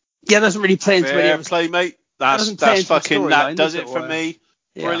 Tone. Yeah, it doesn't really play into any Fair of... play, mate. That's fucking... That does it for me.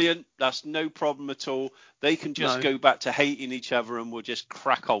 Yeah. Brilliant. That's no problem at all. They can just go back to hating each other and we'll just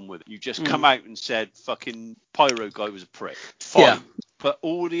crack on with it. You just come out and said fucking Pyro guy was a prick. Fine. Yeah. But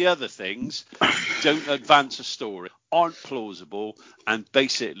all the other things don't advance a story, aren't plausible, and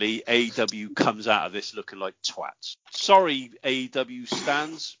basically AEW comes out of this looking like twats. Sorry, AEW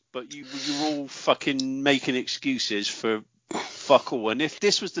stands, but you're all fucking making excuses for fuck all. And if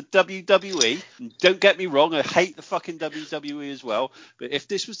this was the WWE, don't get me wrong, I hate the fucking WWE as well, but if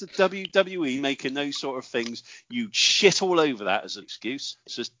this was the WWE making those sort of things, you'd shit all over that as an excuse.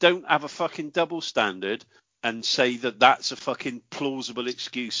 So don't have a fucking double standard and say that that's a fucking plausible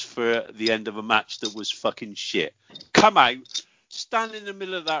excuse for the end of a match that was fucking shit. Come out, stand in the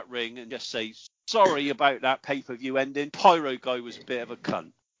middle of that ring and just say, sorry about that pay-per-view ending. Pyro guy was a bit of a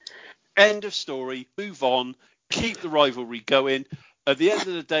cunt. End of story. Move on. Keep the rivalry going. At the end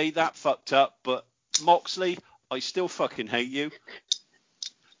of the day, that fucked up. But Moxley, I still fucking hate you.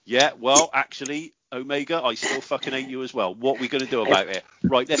 Yeah, well, actually, Omega, I still fucking hate you as well. What are we going to do about it?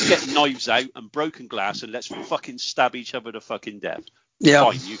 Right, let's get knives out and broken glass and let's fucking stab each other to fucking death. Yeah.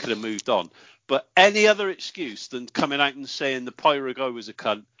 Fine, you could have moved on. But any other excuse than coming out and saying the Pyro guy was a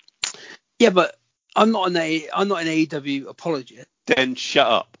cunt. Yeah, but I'm not an AEW apologist. Then shut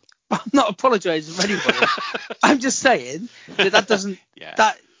up. I'm not apologising for anybody. I'm just saying that doesn't. Yeah.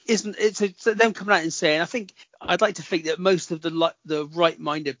 That isn't. It's them coming out and saying. I think I'd like to think that most of the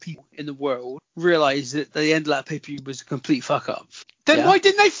right-minded people in the world realise that the end of that pay-per-view was a complete fuck up. Then why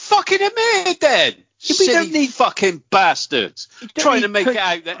didn't they fucking admit it then? Silly fucking bastards. Trying to make it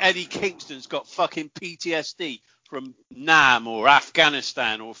out that Eddie Kingston's got fucking PTSD from Nam or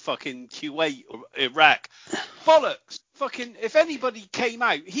Afghanistan or fucking Kuwait or Iraq. Bollocks. Fucking, if anybody came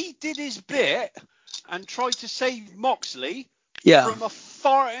out, he did his bit and tried to save Moxley from a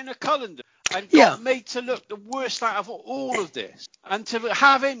fart in a colander and got made to look the worst out of all of this. And to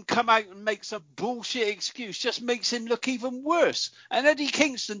have him come out and make some bullshit excuse just makes him look even worse. And Eddie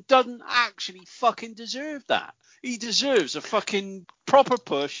Kingston doesn't actually fucking deserve that. He deserves a fucking proper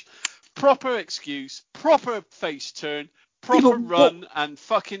push, proper excuse, proper face turn, proper run, and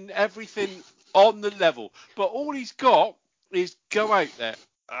fucking everything on the level. But all he's got is go out there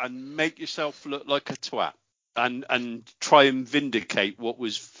and make yourself look like a twat and try and vindicate what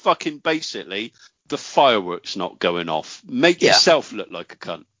was fucking basically the fireworks not going off. Make yourself look like a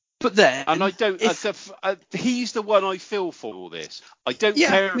cunt. But then, and I don't. He's the one I feel for all this. I don't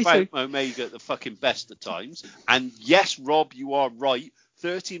care about Omega at the fucking best of times. And yes, Rob, you are right.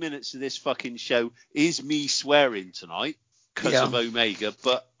 30 minutes of this fucking show is me swearing tonight because of Omega,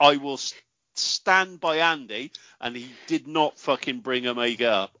 but I will stand by Andy, and he did not fucking bring Omega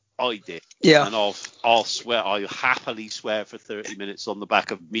up. I did. Yeah. And I'll swear, I'll happily swear for 30 minutes on the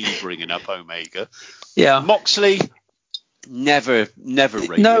back of me bringing up Omega. Yeah. Moxley, never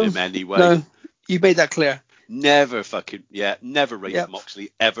rated him anyway. No, you made that clear. Never rated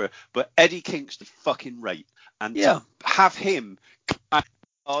Moxley ever. But Eddie Kingston fucking rate. And to have him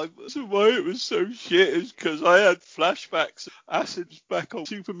why it was so shit is because I had flashbacks of Acid's back on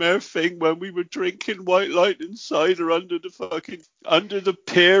Superman thing when we were drinking White Lightning cider under the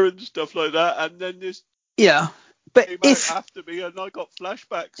pier and stuff like that, and then this but came out after me and I got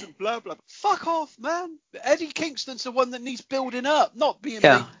flashbacks and blah blah. Fuck off, man. Eddie Kingston's the one that needs building up, not being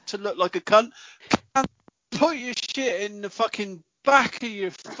made to look like a cunt. Put your shit in the fucking back of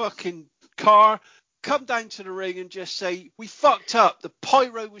your fucking car. Come down to the ring and just say, we fucked up. The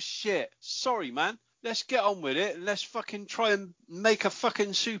Pyro was shit. Sorry, man. Let's get on with it and let's fucking try and make a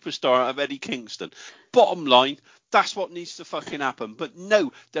fucking superstar out of Eddie Kingston. Bottom line, that's what needs to fucking happen. But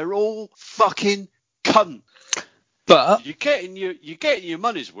no, they're all fucking cunt. But you're getting your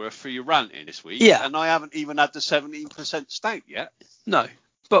money's worth for your ranting this week. Yeah. And I haven't even had the 17% stout yet. No.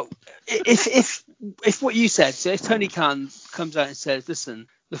 But if what you said, so if Tony Khan comes out and says, listen,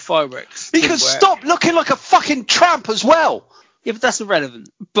 the fireworks. He can stop looking like a fucking tramp as well. Yeah, but that's irrelevant.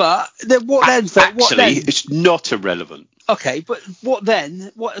 But then what then? Actually, it's not irrelevant. Okay, but what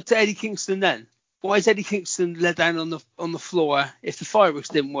then? What to Eddie Kingston then? Why is Eddie Kingston let down on the floor if the fireworks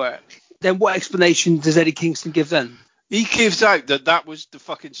didn't work? Then what explanation does Eddie Kingston give then? He gives out that was the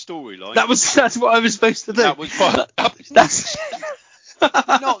fucking storyline. That's what I was supposed to do. That was what. That's.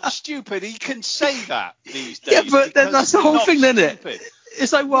 Not stupid. He can say that these days. Yeah, but then that's the whole thing, isn't it?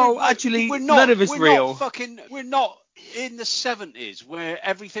 It's like, well, actually, none of it's real. We're not in the 70s, where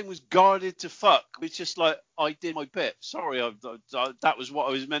everything was guarded to fuck, it's just like, I did my bit. Sorry, that was what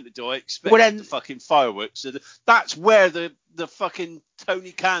I was meant to do. I expected the fucking fireworks. So that's where the fucking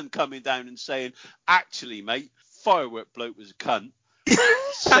Tony Khan coming down and saying, actually, mate, firework bloke was a cunt.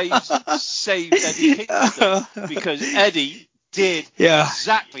 saved Eddie Kingston, because Eddie did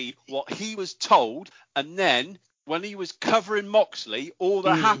exactly what he was told, and then when he was covering Moxley, all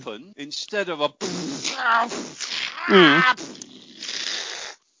that happened, instead of a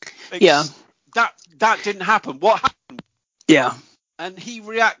that didn't happen. What happened? Yeah. And he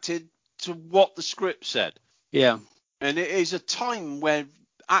reacted to what the script said. Yeah. And it is a time where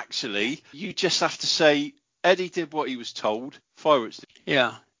actually you just have to say, Eddie did what he was told, fireworks did.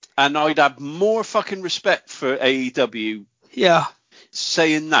 Yeah. And I'd have more fucking respect for AEW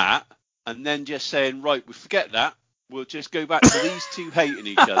saying that, and then just saying, right, we forget that. We'll just go back to these two hating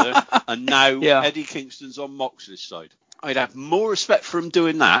each other, and now Eddie Kingston's on Moxley's side. I'd have more respect for him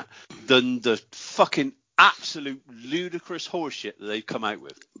doing that than the fucking absolute ludicrous horseshit that they've come out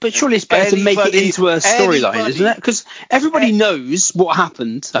with. But surely it's better to make it into a storyline, isn't it? Because everybody knows what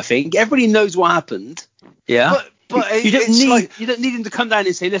happened, I think. Everybody knows what happened. Yeah. But you don't need him to come down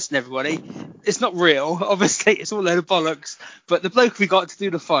and say, listen, everybody, it's not real. Obviously, it's all a load of bollocks. But the bloke we got to do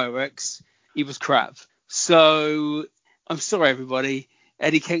the fireworks, he was crap. So I'm sorry, everybody.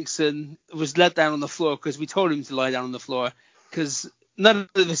 Eddie Kingston was led down on the floor because we told him to lie down on the floor, because none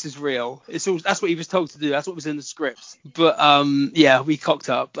of this is real. That's what he was told to do. That's what was in the script. But we cocked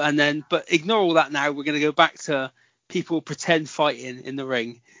up, but ignore all that now. We're going to go back to people pretend fighting in the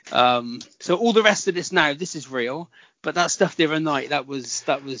ring. So all the rest of this now, this is real. But that stuff the other night, that was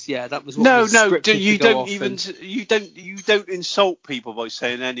what was scripted. You don't insult people by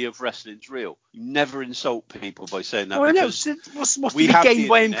saying any of wrestling's real. You never insult people by saying that. Well, what's the big game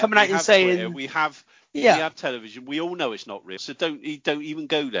by him coming out and saying Twitter, we have television. We all know it's not real. So don't even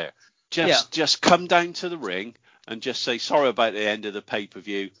go there. Just come down to the ring and just say, sorry about the end of the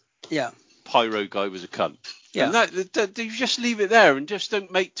pay-per-view. Yeah. Pyro guy was a cunt. Yeah. And that you just leave it there and just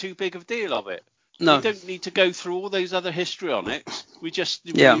don't make too big of a deal of it. No. We don't need to go through all those other histrionics. We just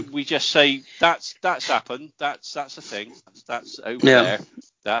say that's happened. That's a thing. That's over there.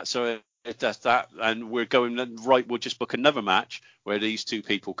 That's that, and we're going right. We'll just book another match where these two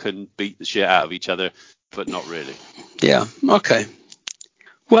people can beat the shit out of each other, but not really. Yeah. Okay.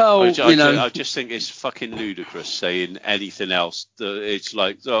 Well, I just think it's fucking ludicrous saying anything else. It's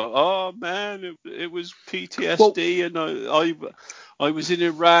like, oh man, it was PTSD, and I was in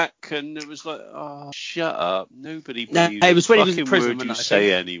Iraq, and it was like, oh, shut up. Nobody believes it was when he was in fucking prison. word you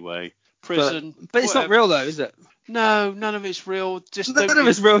say anyway. Prison. But it's not real though, is it? No, none of it's real. None of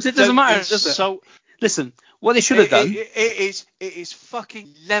it's real. It doesn't matter, does it? Listen, what they should have done. It is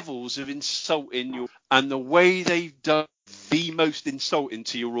fucking levels of insulting you, and the way they've done the most insulting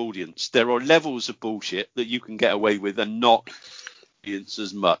to your audience. There are levels of bullshit that you can get away with and not audience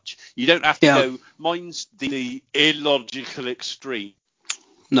as much. You don't have to go. Mine's the illogical extreme.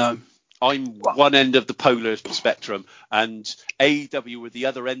 No. I'm one end of the polar spectrum, and AEW were the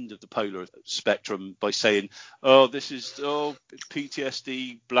other end of the polar spectrum by saying, this is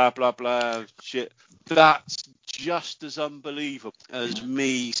PTSD, blah, blah, blah, shit. That's just as unbelievable as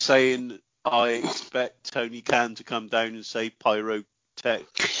me saying I expect Tony Khan to come down and say pyrotech.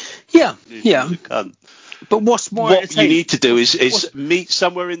 Yeah. Cunt. But what you need to do is meet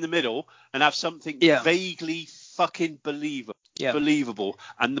somewhere in the middle and have something vaguely fucking believable.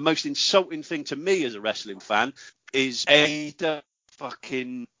 And the most insulting thing to me as a wrestling fan is the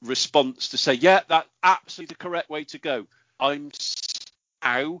fucking response to say, yeah, that's absolutely the correct way to go. I'm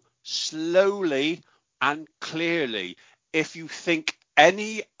now slowly and clearly, if you think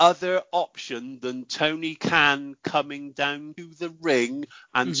any other option than Tony Khan coming down to the ring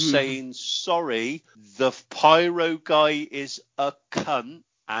and saying, sorry, the pyro guy is a cunt,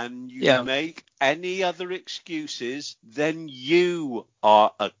 and you make any other excuses, then you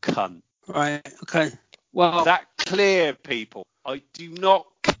are a cunt. Right, okay. Well, that clear, people. I do not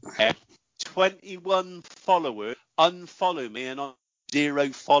care. 21 followers unfollow me, and I'm 0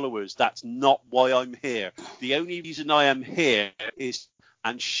 followers. That's not why I'm here. The only reason I am here is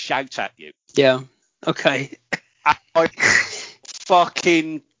and shout at you. Yeah. Okay. I'm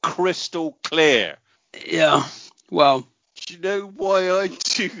fucking crystal clear. Yeah. Well. Do you know why I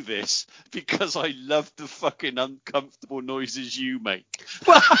do this? Because I love the fucking uncomfortable noises you make.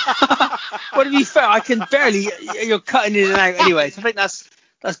 Well, to be fair, I can barely. You're cutting in and out anyway. So I think that's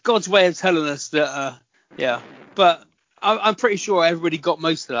God's way of telling us that. But I'm pretty sure everybody got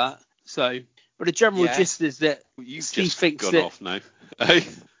most of that. So, but the general gist is that you've Steve just thinks gone that. Off now. Hey?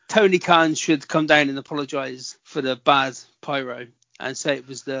 Tony Khan should come down and apologise for the bad pyro and say it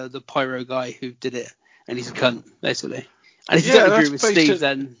was the pyro guy who did it, and he's a cunt, basically. And if you don't agree with Steve,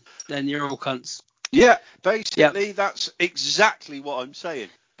 then you're all cunts. Yeah, basically that's exactly what I'm saying.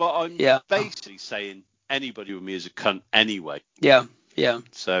 But I'm basically saying anybody with me is a cunt anyway. Yeah, yeah.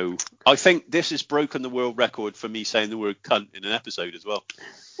 So I think this has broken the world record for me saying the word cunt in an episode as well.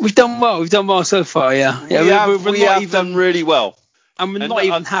 We've done well. We've done well so far, yeah. We have done really well. And we're not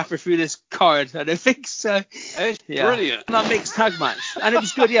even halfway through this card, I don't think so. It's brilliant. And that mixed tag match. And it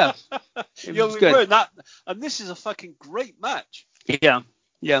was good, yeah. It was good. And this is a fucking great match. Yeah,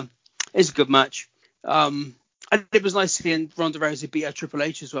 yeah. It's a good match. And it was nice seeing Ronda Rousey beat out Triple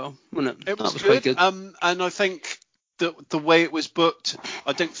H as well, wasn't it? It was good. Quite good. And I think the way it was booked,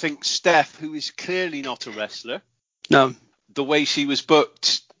 I don't think Steph, who is clearly not a wrestler, no, the way she was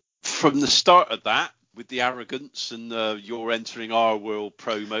booked from the start of that, with the arrogance and the "you're entering our world"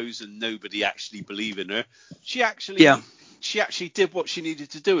 promos and nobody actually believing her, she actually did what she needed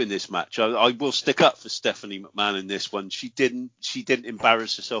to do in this match. I will stick up for Stephanie McMahon in this one. She didn't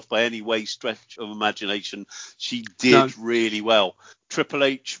embarrass herself by any way, stretch of imagination. She did really well. Triple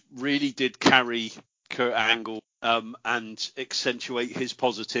H really did carry Kurt Angle and accentuate his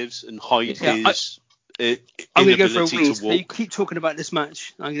positives and hide his I'm going to go for a inability to walk. You keep talking about this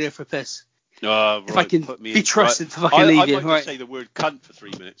match. I'm going to go for a piss. Right, if I can be trusted to fucking leave you. I'd like to say the word cunt for 3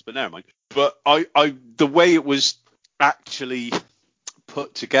 minutes, but never mind. But the way it was actually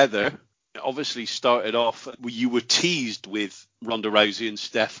put together, it obviously started off, you were teased with Ronda Rousey and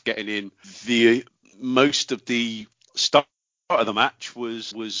Steph getting in. Most of the start of the match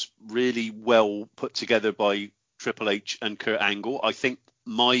was really well put together by Triple H and Kurt Angle. I think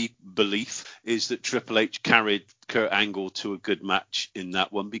my belief is that Triple H carried Kurt Angle to a good match in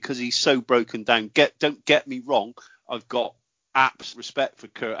that one because he's so broken down. Don't get me wrong, I've got absolute respect for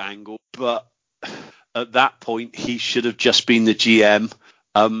Kurt Angle, but at that point he should have just been the GM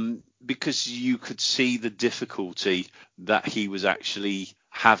because you could see the difficulty that he was actually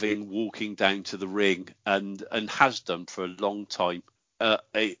having walking down to the ring and has done for a long time.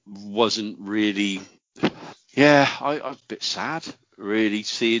 It wasn't really... I'm a bit sad, really,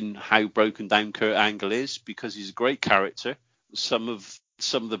 seeing how broken down Kurt Angle is because he's a great character. Some of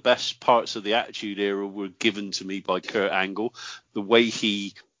the best parts of the Attitude Era were given to me by Kurt Angle. The way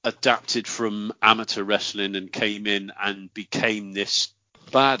he adapted from amateur wrestling and came in and became this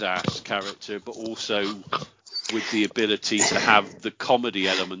badass character, but also with the ability to have the comedy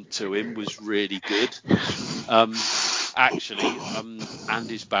element to him was really good.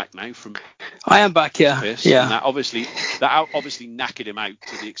 Andy's back now from... I am back, yeah. And that obviously knackered him out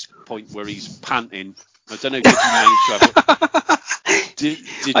to the point where he's panting. I don't know if you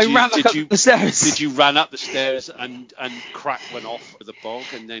did you run up the stairs and crack one off with a bog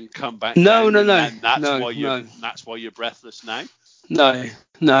and then come back? No. And that's why you're breathless now. No.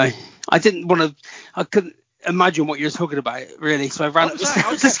 I didn't want to. I couldn't imagine what you're talking about, really. So I ran up the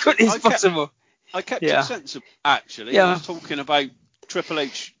stairs as quickly as possible. I kept it sensible, actually. I was talking about Triple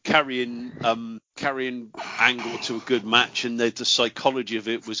H carrying Angle to a good match, and the psychology of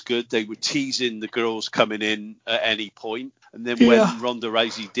it was good. They were teasing the girls coming in at any point, and then when Ronda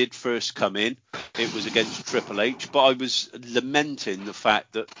Rousey did first come in, it was against Triple H. But I was lamenting the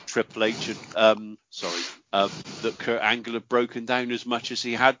fact that Triple H had, that Kurt Angle had broken down as much as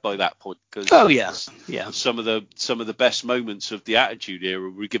he had by that point. Because some of the best moments of the Attitude Era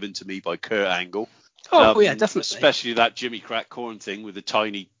were given to me by Kurt Angle. Definitely. Especially that Jimmy Crack Corn thing with the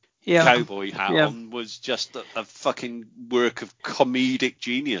tiny cowboy hat on was just a fucking work of comedic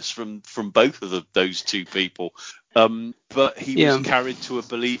genius from both of those two people. But he was carried to a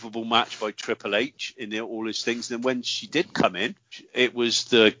believable match by Triple H in all his things. And when she did come in, it was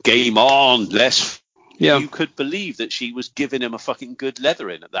the game on. You could believe that she was giving him a fucking good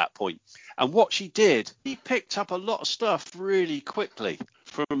leathering at that point. And what she did, he picked up a lot of stuff really quickly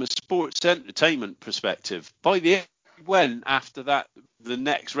from a sports entertainment perspective. By the end, when after that, the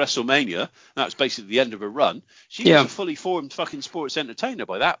next WrestleMania, that was basically the end of her run, she was a fully formed fucking sports entertainer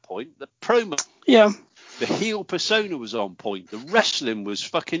by that point. The promo, the heel persona was on point. The wrestling was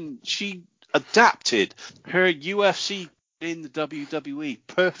fucking, she adapted her UFC in the WWE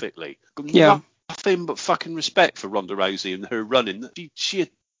perfectly. Nothing but fucking respect for Ronda Rousey and her running. She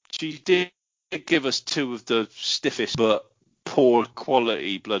did give us two of the stiffest but poor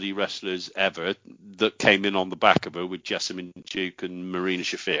quality bloody wrestlers ever that came in on the back of her with Jessamine Duke and Marina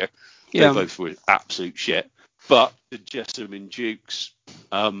Shafir. They both were absolute shit. But the Jessamine Dukes,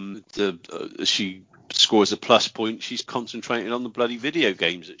 she scores a plus point. She's concentrating on the bloody video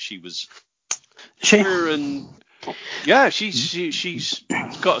games that she was. And Yeah, she's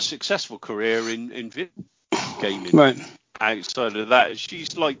got a successful career in video gaming. Right. Outside of that,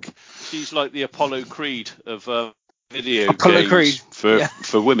 she's like the Apollo Creed of video Apollo games Creed.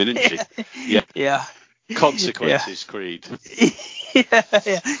 for women, isn't she? Yeah. Yeah. Consequences Creed.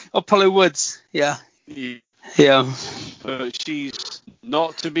 Yeah. Apollo Woods. Yeah. Yeah. Yeah. But she's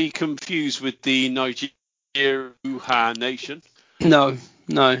not to be confused with the Nigeria Wuhan nation. No.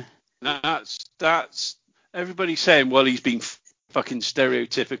 That's everybody saying, well, he's been fucking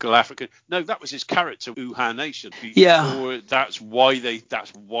stereotypical African. No, that was his character, Wuhan Nation. Yeah. That's why they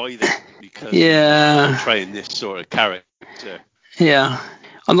because Yeah. he's portraying this sort of character. Yeah.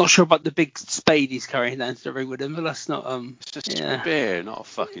 I'm not sure about the big spade he's carrying down to the ring with him, but that's not It's a spear, not a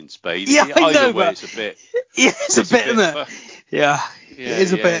fucking spade. Yeah, I know, Either way, but it's a bit. Yeah, it's a bit, isn't it? Yeah. It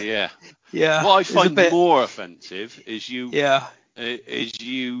is a bit. Yeah. Yeah. What I find more offensive is you. Yeah. Is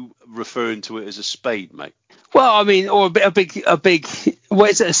you referring to it as a spade, mate? Well, I mean, or a big. What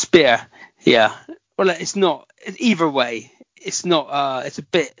is it? A spear? Yeah. Well, it's not. Either way, it's not. It's a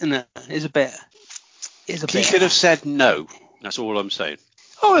bit, isn't it? It's a bit. It's a bit. He could have said no. That's all I'm saying.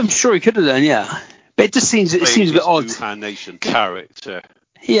 Oh, I'm sure he could have done. Yeah. But it just seems. It seems a bit odd. Wuhan Nation character.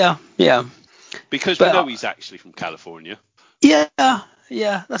 Yeah. Because we know he's actually from California. Yeah.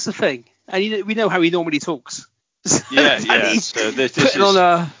 That's the thing, and we know how he normally talks. Yeah. So putting on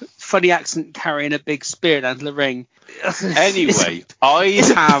a funny accent, carrying a big spear down to the ring. Anyway, I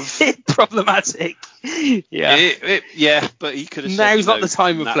have problematic. Yeah. But he could have said now's not the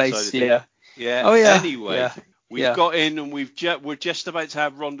time or place. Yeah. Oh yeah. Anyway, we've got in, and we're just about to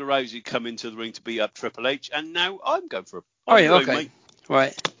have Ronda Rousey come into the ring to beat up Triple H, and now I'm going for a. Okay. Mate.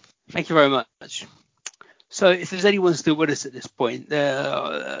 Right. Thank you very much. So if there's anyone still with us at this point,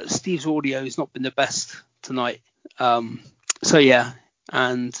 Steve's audio has not been the best tonight. So yeah,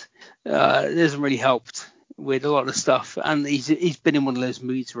 and it hasn't really helped with a lot of stuff. And he's been in one of those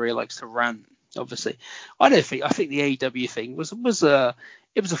moods where he likes to rant. Obviously, I think the AEW thing was a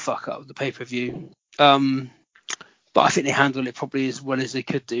fuck up, the pay-per-view. But I think they handled it probably as well as they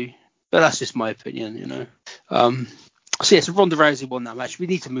could do. But that's just my opinion, you know. So Ronda Rousey won that match. We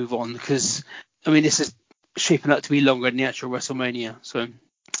need to move on because this is shaping up to be longer than the actual WrestleMania. So.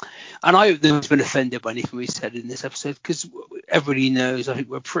 And I hope no one's been offended by anything we said in this episode because everybody knows I think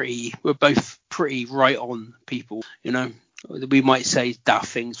we're both pretty right on people, you know. We might say daft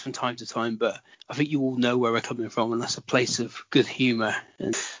things from time to time, but I think you all know where we're coming from, and that's a place of good humour.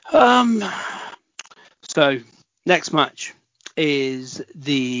 So next match is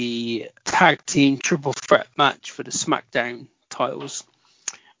the tag team triple threat match for the SmackDown titles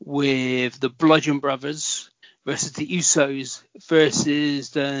with the Bludgeon Brothers versus the Usos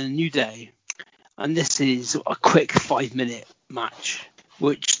versus the New Day. And this is a quick 5-minute match,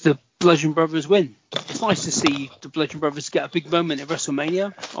 which the Bludgeon Brothers win. It's nice to see the Bludgeon Brothers get a big moment at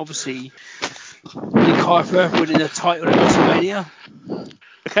WrestleMania. Obviously, Nick Harper winning the title at WrestleMania.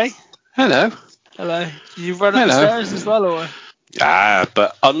 Okay. Hello. Did you run up the stairs as well, or? Yeah,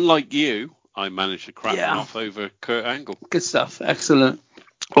 but unlike you, I managed to crack one off over Kurt Angle. Good stuff. Excellent.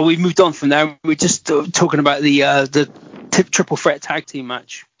 Well, we've moved on from there. We're just talking about the triple threat tag team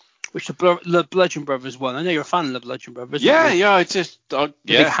match, which the Bludgeon Brothers won. I know you're a fan of the Bludgeon Brothers. Yeah.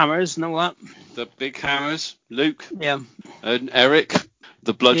 Big hammers and all that. The big hammers, Luke. Yeah. And Eric,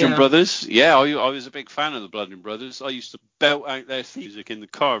 the Bludgeon Brothers. Yeah, I was a big fan of the Bludgeon Brothers. I used to belt out their music in the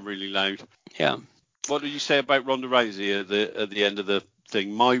car really loud. Yeah. What did you say about Ronda Rousey at the end of the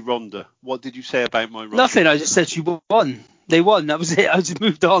thing? My Ronda. What did you say about my Ronda? Nothing. I just said she won. They won. That was it. I just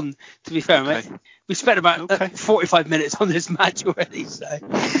moved on. To be fair, mate. We spent about 45 minutes on this match already. So,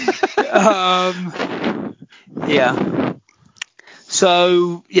 yeah.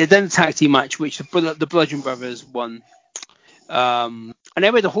 So then the tag team match, which the Bludgeon Brothers won, and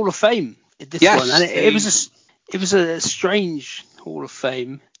they made the Hall of Fame at this one, and it was a strange Hall of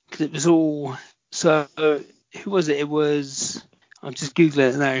Fame because it was all. So who was it? It was. I'm just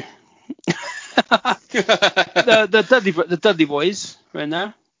googling it now. the Dudley Boys were in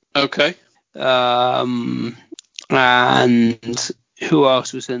there. Okay. And who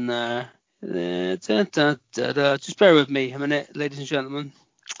else was in there? Just bear with me a minute, ladies and gentlemen.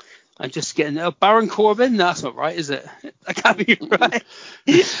 I'm just getting Baron Corbin. No, that's not right, is it? That can't be right.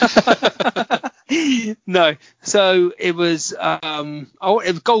 No. So it was. It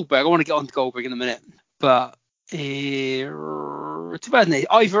was Goldberg. I want to get on to Goldberg in a minute, but 2008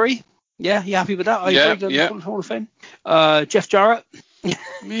 Ivory. Yeah, you happy with that? Ivory, yeah. Hall of Fame. Jeff Jarrett.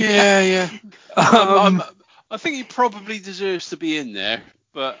 Yeah. I think he probably deserves to be in there,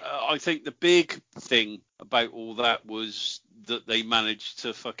 but I think the big thing about all that was that they managed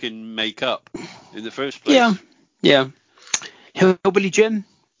to fucking make up in the first place. Yeah. Hillbilly Jim.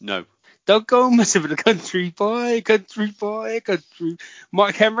 No. Don't go messing with the country boy, country boy, country.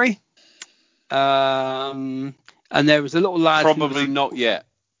 Mark Henry. And there was a little lad. Probably not yet.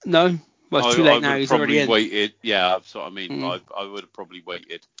 No. Well, it's too I late now. would He's already probably in. waited. Yeah, that's what I mean. I would have probably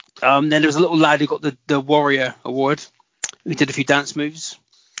waited. Then there was a little lad who got the Warrior Award. Who did a few dance moves.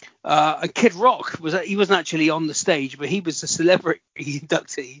 And Kid Rock he wasn't actually on the stage, but he was a celebrity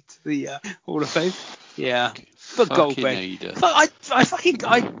inductee to the Hall of Fame. Yeah, but Goldberg.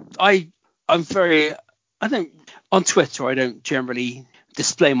 I'm very. I don't on Twitter. I don't generally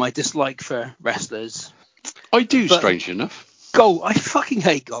display my dislike for wrestlers. I do, strange enough. I fucking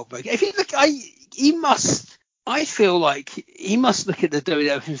hate Goldberg. If you look, he must. I feel like he must look at the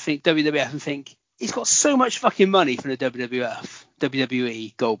WWF and think he's got so much fucking money from the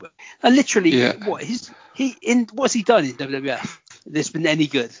WWE Goldberg, and literally, what's he done in WWF that's been any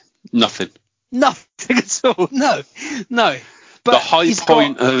good? Nothing at all. No. But the high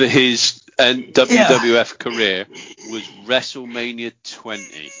point of his WWF career was WrestleMania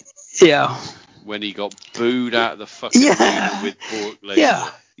 20. Yeah. When he got booed out of the fucking ring with Brock Lesnar.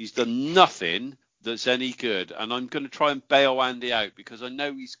 Yeah. He's done nothing that's any good, and I'm going to try and bail Andy out because I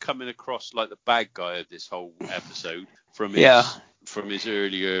know he's coming across like the bad guy of this whole episode from his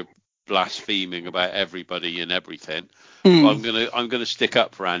earlier blaspheming about everybody and everything. I'm gonna stick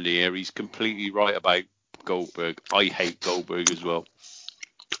up for Andy here. He's completely right about Goldberg. I hate Goldberg as well.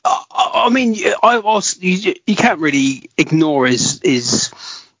 I mean, you can't really ignore his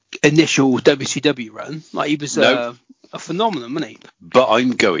initial WCW run. Like he was a phenomenon, wasn't he? But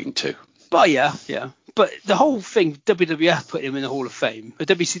I'm going to. But yeah. But the whole thing, WWF put him in the Hall of Fame. But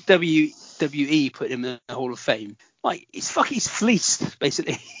WWE put him in the Hall of Fame. Like he's fleeced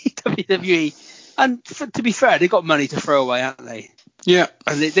basically WWE. And to be fair, they got money to throw away, haven't they? Yeah,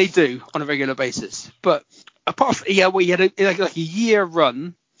 and they do on a regular basis. But apart from he had a year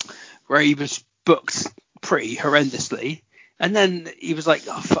run where he was booked pretty horrendously, and then he was like,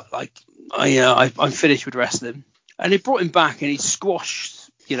 oh, fuck, like I'm finished with wrestling. And they brought him back, and he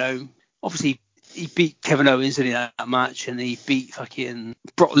squashed. Obviously he beat Kevin Owens in that match, and he beat fucking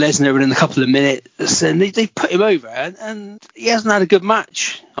Brock Lesnar within a couple of minutes, and they put him over, and he hasn't had a good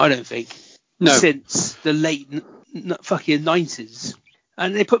match, I don't think, since the late fucking 90s,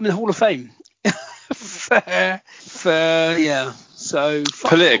 and they put him in the Hall of Fame so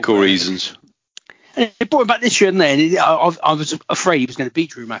political reasons. And they brought him back this year, and then I was afraid he was going to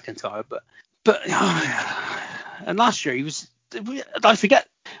beat Drew McIntyre, but and last year he was. I forget.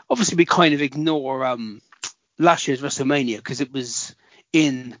 Obviously, we kind of ignore last year's WrestleMania because it was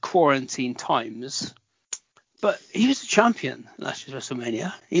in quarantine times. But he was a champion last year's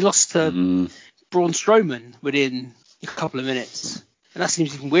WrestleMania. He lost to Braun Strowman within a couple of minutes, and that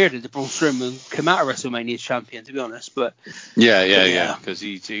seems even weirder that Braun Strowman came out of WrestleMania as champion, to be honest. But yeah, because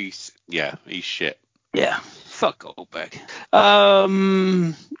he's shit. Yeah, fuck Goldberg.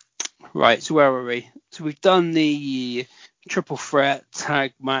 Right, so where were we? So we've done the triple threat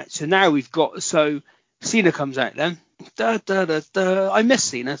tag match. So now we've got, Cena comes out then. Da, da, da, da. I miss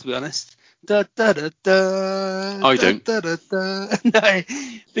Cena, to be honest. Da, da, da, da, I don't. Da, da, da. No,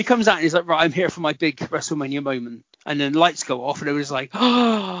 he comes out and he's like, right, I'm here for my big WrestleMania moment. And then lights go off and it was like,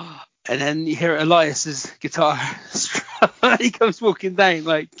 oh. And then you hear Elias's guitar. He comes walking down,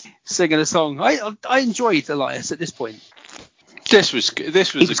 like singing a song. I enjoyed Elias at this point. This was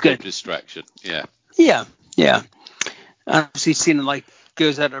a good distraction. Yeah. And obviously Cena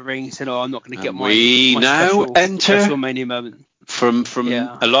goes out of the ring and said, I'm not going to get my now special enter WrestleMania moment. From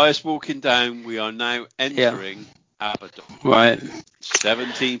Elias walking down, we are now entering Abaddon. Right.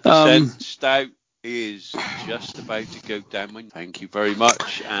 17% stout is just about to go down. Thank you very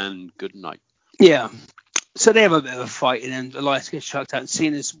much and good night. Yeah. So they have a bit of a fight, and then Elias gets chucked out, and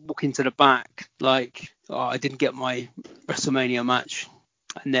Cena's walking to the back like, I didn't get my WrestleMania match.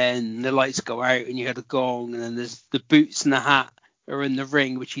 And then the lights go out, and you hear the gong, and then there's the boots and the hat are in the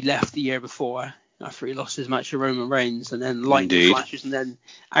ring, which he left the year before after he lost his match with Roman Reigns, and then lightning flashes, and then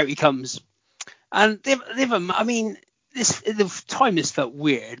out he comes. And the time has felt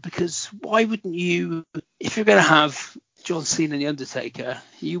weird, because why wouldn't you, if you're going to have John Cena and The Undertaker,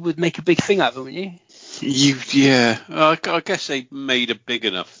 you would make a big thing out of it, wouldn't you? I guess they made a big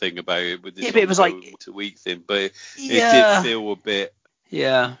enough thing about it with this but it was like to week thing, but it did feel a bit.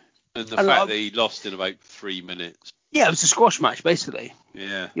 Yeah. And the fact that he lost in about 3 minutes. Yeah, it was a squash match basically.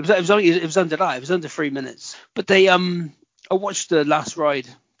 Yeah. It was under that. It was under 3 minutes. But they I watched the Last Ride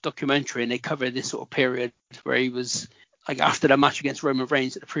documentary, and they covered this sort of period where he was like, after the match against Roman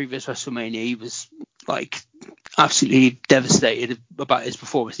Reigns at the previous WrestleMania, he was like absolutely devastated about his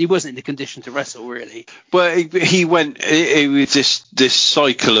performance. He wasn't in the condition to wrestle, really. Well, he went. It was this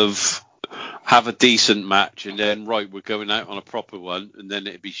cycle of have a decent match and then we're going out on a proper one, and then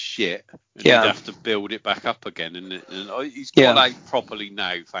it'd be shit, and he'd have to build it back up again. And he's gone out properly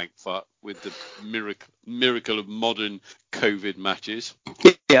now, thank fuck, with the miracle of modern COVID matches.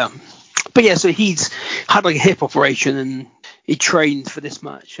 Yeah, but yeah, so he's had like a hip operation and he trained for this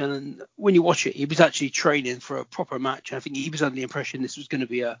match, and when you watch it, he was actually training for a proper match. I think he was under the impression this was going to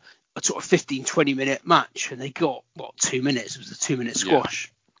be a sort of 15-20 minute match, and they got 2 minutes. It was a 2-minute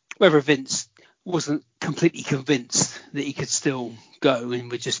squash. Whether Vince wasn't completely convinced that he could still go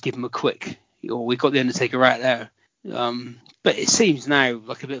and would just give him a quick, or we got the Undertaker right there. But it seems now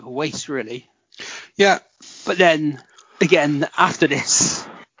like a bit of a waste, really. Yeah. But then again, after this,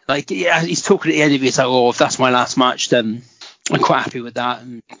 he's talking at the end of it, he's like, "Oh, if that's my last match, then I'm quite happy with that."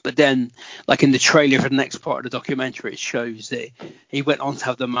 But then, like in the trailer for the next part of the documentary, it shows that he went on to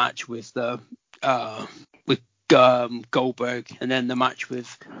have the match with Goldberg, and then the match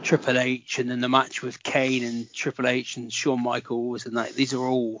with Triple H, and then the match with Kane and Triple H and Shawn Michaels, and these are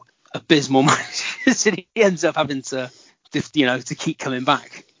all abysmal matches, and he ends up having to keep coming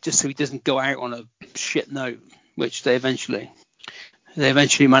back just so he doesn't go out on a shit note, which they eventually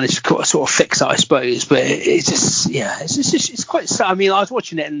managed to sort of fix it, I suppose. But it's quite sad. I mean, I was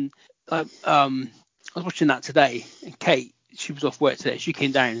watching it, and I was watching that today, and Kate, she was off work today, she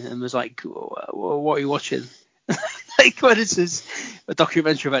came down and was like, "What are you watching?" Well, this is a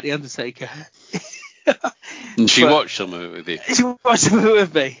documentary about the Undertaker. And she watched some of it with you. She watched some of it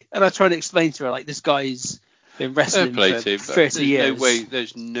with me, and I tried to explain to her, like, this guy's been wrestling for 30 years.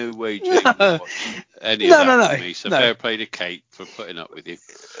 There's no way James would watch any of that with me. So fair play to Kate for putting up with you.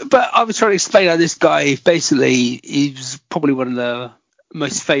 But I was trying to explain how this guy, basically, he's probably one of the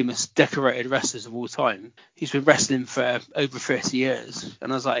most famous decorated wrestlers of all time. He's been wrestling for over 30 years,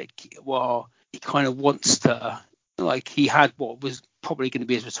 and I was like, well, he kind of wants to, like, he had what was probably going to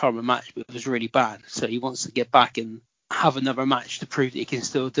be his retirement match, but it was really bad, so he wants to get back and have another match to prove that he can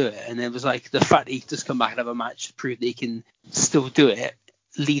still do it. And it was like the fact that he just come back and have a match to prove that he can still do it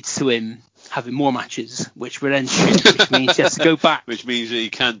leads to him having more matches, which will then which means he has to go back, which means that he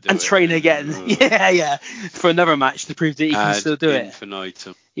can't do and it. Train again. For another match to prove that he can still do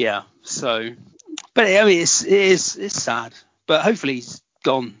infinitum. it. Yeah. So, but I mean, it's sad, but hopefully he's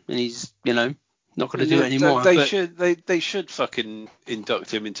gone and he's not going to do it anymore. They should fucking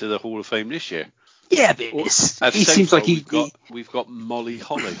induct him into the Hall of Fame this year. Yeah, but he seems like we've got Molly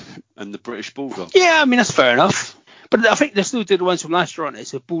Holly and the British Bulldog. Yeah, I mean, that's fair enough. But I think they still did the ones from last year, aren't they?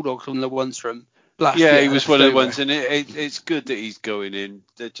 So Bulldog's one of the ones from last year. Yeah, he was one of the ones, and it's good that he's going in.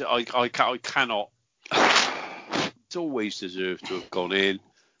 I cannot. It's always deserved to have gone in.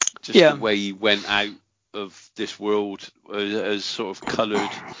 Just the way he went out of this world has sort of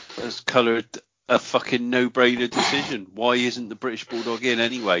coloured a fucking no-brainer decision. Why isn't the British Bulldog in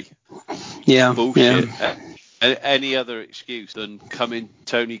anyway? Yeah, bullshit. Yeah. Any other excuse than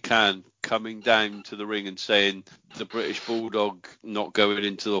Tony Khan coming down to the ring and saying the British Bulldog not going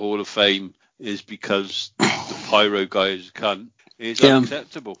into the Hall of Fame is because the pyro guy is a cunt is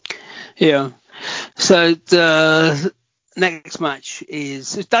unacceptable. Yeah. So the next match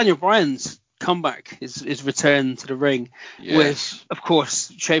is Daniel Bryan's comeback, his return to the ring with, of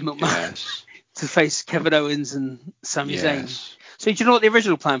course, Shane McMahon to face Kevin Owens and Sami Zayn. So do you know what the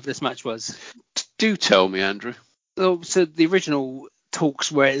original plan for this match was? Do tell me, Andrew. So the original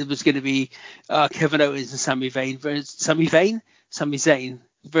talks where it was going to be Kevin Owens and Sami Zayn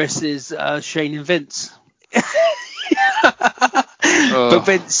versus Shane and Vince. But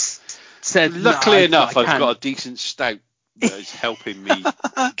Vince said, luckily enough, I've got a decent stout that is helping me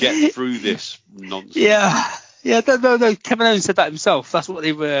get through this nonsense. No. Kevin Owens said that himself. That's what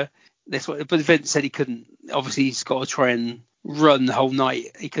they were. But Vince said he couldn't. Obviously, he's got to try and run the whole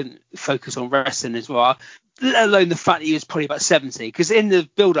night. He couldn't focus on wrestling as well. Let alone the fact that he was probably about 70. Because in the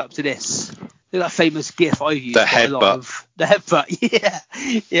build-up to this, that famous GIF I've used, the headbutt.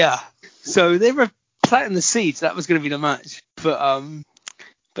 Yeah. So they were planting the seeds. That was going to be the match. But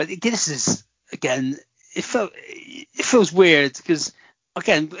this is, again, it feels weird because,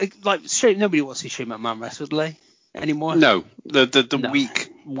 again, like nobody wants to see Shane McMahon wrestle, do they, anymore? No, the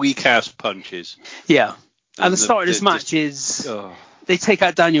weak ass punches. Yeah, and the start of this match is they take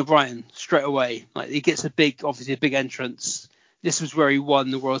out Daniel Bryan straight away. Like, he gets a big entrance. This was where he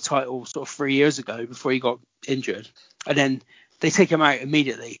won the world title sort of 3 years ago before he got injured, and then they take him out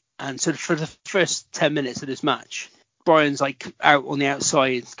immediately. And so for the first 10 minutes of this match, Bryan's like out on the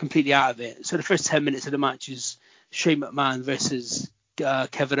outside, completely out of it. So the first 10 minutes of the match is Shane McMahon versus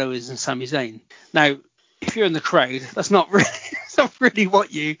Kevin Owens and Sami Zayn. Now, if you're in the crowd, that's not really, it's not really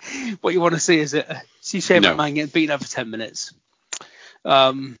what you want to see, is it? See Shane McMahon getting beaten up for 10 minutes.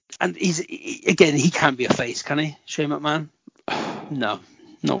 And he can't be a face, can he, Shane McMahon? No,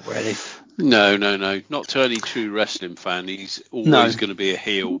 not really. No. Not to any true wrestling fan. He's always going to be a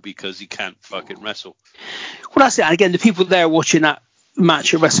heel because he can't fucking wrestle. Well, that's it. And again, the people there watching that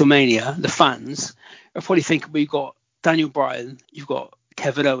match at WrestleMania, the fans, are probably thinking, well, you've got Daniel Bryan, you've got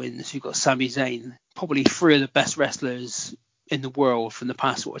Kevin Owens, you've got Sami Zayn, probably three of the best wrestlers in the world from the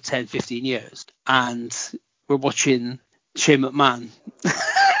past 10, 15 years. And we're watching Shane McMahon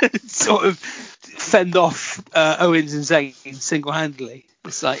sort of fend off Owens and Zayn single-handedly.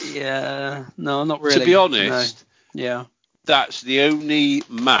 It's like, yeah, no, not really. To be honest, yeah, that's the only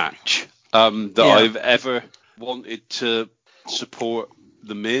match I've ever wanted to support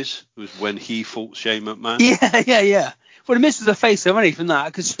The Miz, was when he fought Shane McMahon. Yeah. Well, The Miz was a face, though, wasn't he, from that?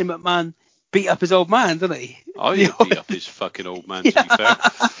 Because Shane McMahon beat up his old man, didn't he? I beat up his fucking old man, to be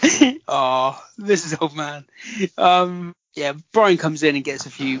fair. Oh, this is old man. Brian comes in and gets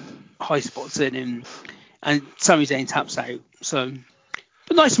a few high spots in him, and Sami Zayn taps out. So,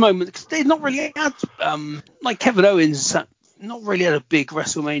 a nice moment, because they've not really had, like Kevin Owens, not really had a big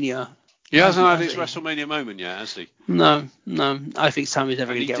WrestleMania. He hasn't had his WrestleMania moment yet, has he? No. I think Sammy's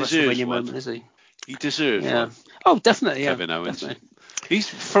ever going to get a WrestleMania moment, is he? He deserves one. Oh, definitely, Kevin Owens. Definitely.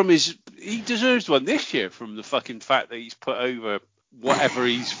 He deserves one this year from the fucking fact that he's put over whatever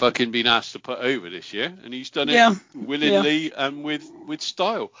he's fucking been asked to put over this year, and he's done it willingly and with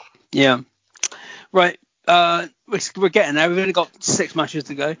style. Yeah. Right. We're getting there. We've only got 6 matches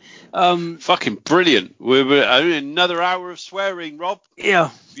to go. Fucking brilliant. We're another hour of swearing, Rob. Yeah.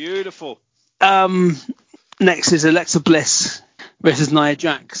 Beautiful. Next is Alexa Bliss versus Nia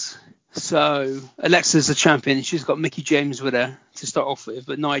Jax. So Alexa's the champion. She's got Mickie James with her to start off with,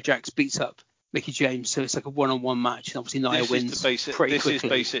 but Nia Jax beats up Mickie James, so it's like a one-on-one match, and obviously Nia wins pretty quickly. This is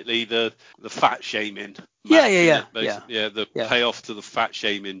basically the fat shaming match. Yeah. The payoff to the fat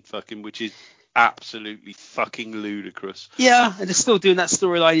shaming, fucking, which is absolutely fucking ludicrous. Yeah, and they're still doing that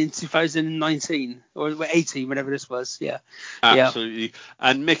storyline in 2019 or 18, whenever this was. Yeah, absolutely. Yeah.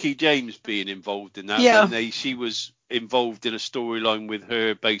 And Mickie James being involved in that. Yeah, she was involved in a storyline with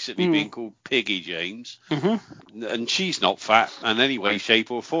her basically being called Piggy James, and she's not fat in any way,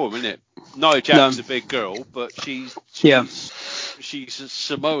 shape or form, isn't it? Nia Jax is a big girl, but she's a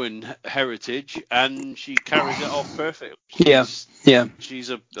Samoan heritage, and she carries it off perfectly. She's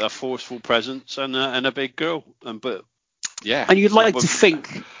a forceful presence and a big girl, and you'd like to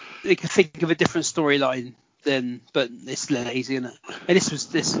think they could think of a different storyline then, but it's lazy, isn't it? And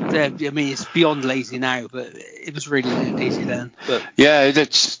it's beyond lazy now, but it was really lazy then. But yeah,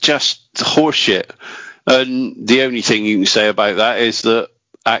 it's just horseshit. And the only thing you can say about that is that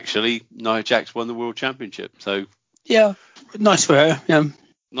actually Nia Jax won the world championship. So yeah, nice for her. Yeah,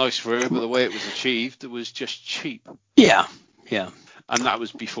 nice for her, but the way it was achieved, it was just cheap. Yeah. And that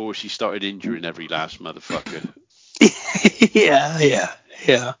was before she started injuring every last motherfucker. Yeah.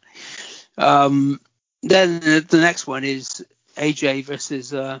 Then the next one is AJ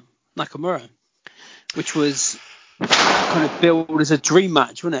versus Nakamura, which was kind of billed as a dream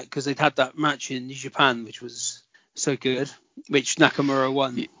match, wasn't it? Because they'd had that match in Japan, which was so good, which Nakamura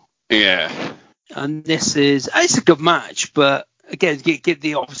won. Yeah. And it's a good match, but again, get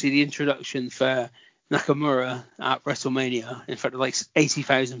the introduction for Nakamura at WrestleMania in front of like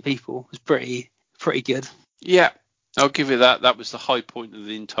 80,000 people was pretty good. Yeah, I'll give you that. That was the high point of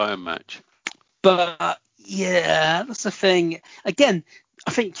the entire match. But yeah, that's the thing. Again,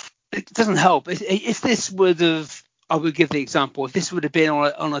 I think it doesn't help. If this would have, I would give the example, if this would have been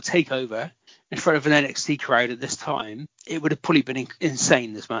on a takeover in front of an NXT crowd at this time, it would have probably been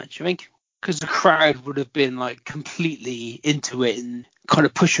insane, this match, I think. Because the crowd would have been like completely into it and kind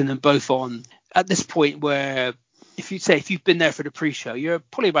of pushing them both on. At this point where, if you've been there for the pre-show, you're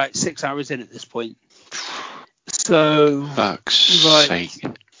probably about 6 hours in at this point. So, fuck's sake.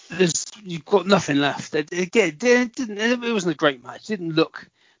 You've got nothing left. Again, it wasn't a great match. Didn't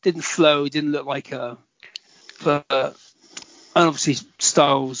flow. Didn't look like but and obviously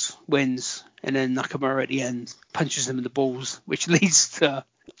Styles wins, and then Nakamura at the end punches him in the balls, which leads to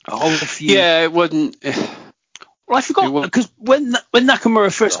a whole few. Yeah, it wasn't. Well, I forgot because when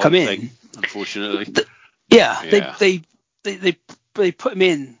Nakamura first come in, unfortunately, they put him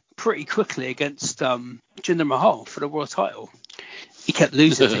in pretty quickly against Jinder Mahal for the world title. He kept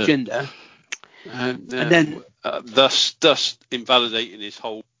losing to Jinder, and then thus invalidating his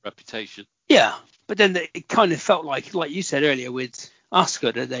whole reputation. Yeah, but then it kind of felt like you said earlier with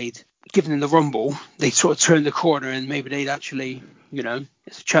Asuka, that they'd given in the Rumble, they sort of turned the corner and maybe they'd actually,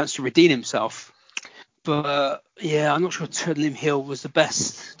 it's a chance to redeem himself. But yeah, I'm not sure turning him heel was the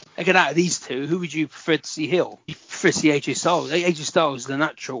best. Again, out of these two, who would you prefer to see heel? You prefer to see AJ Styles? AJ Styles is the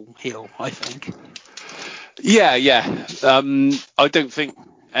natural heel, I think. Yeah. I don't think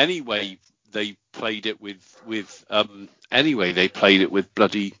anyway they played it with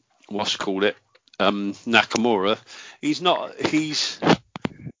bloody Nakamura.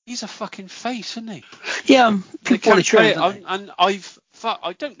 He's a fucking face, isn't he? Yeah, people want to play it, and I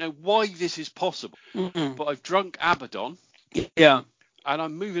don't know why this is possible, but I've drunk Abaddon. Yeah. And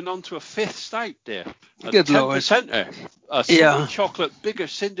I'm moving on to a fifth stout there. A Good 10%er. A salted chocolate bigger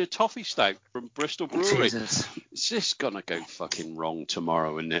cinder toffee stout from Bristol Brewery. Jesus. It's just going to go fucking wrong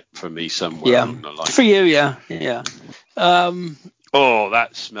tomorrow, isn't it? For me somewhere along the line. For you, yeah. Oh,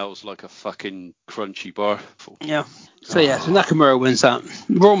 that smells like a fucking crunchy bar. Yeah. So Nakamura wins that.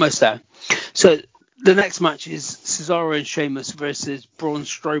 We're almost there. So the next match is Cesaro and Sheamus versus Braun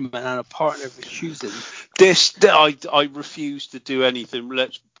Strowman and a partner of his choosing. I refuse to do anything.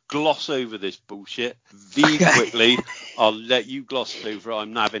 Let's gloss over this bullshit quickly. I'll let you gloss over it.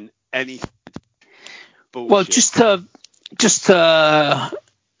 I'm not having any bullshit. Well, just to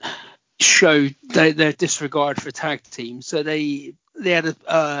show their disregard for tag teams. So they had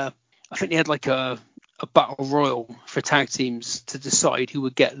I think they had like a battle royal for tag teams to decide who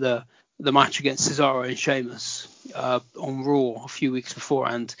would get the match against Cesaro and Sheamus on Raw a few weeks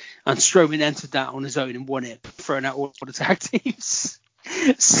beforehand, and Strowman entered that on his own and won it, throwing out all the tag teams.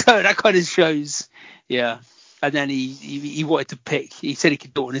 So that kind of shows, And then he wanted to pick. He said he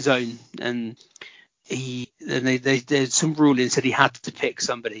could do it on his own, and there's some ruling said he had to pick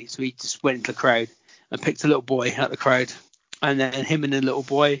somebody, so he just went into the crowd and picked a little boy out of the crowd, and then him and the little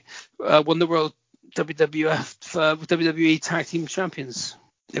boy won the World WWE Tag Team Champions.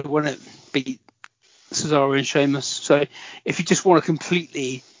 They won it, beat Cesaro and Sheamus. So if you just want to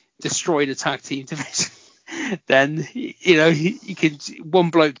completely destroy the tag team division, then you can. One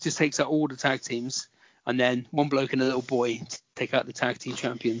bloke just takes out all the tag teams, and then one bloke and a little boy take out the tag team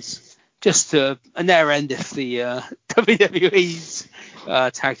champions. And they're end if the WWE's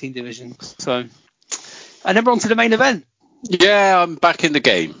tag team division. So, and then we're on to the main event. Yeah, I'm back in the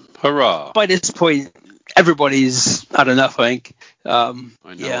game. Hurrah! By this point, everybody's had enough, I think. I know.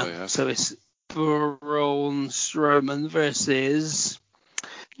 Yeah. So it's Braun Strowman versus.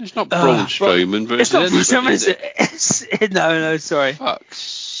 It's not Braun Strowman versus anybody. It's not Braun Strowman. No, sorry. Fuck's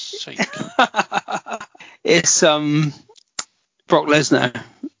sake. It's Brock Lesnar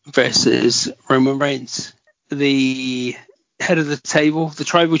versus Roman Reigns, the head of the table, the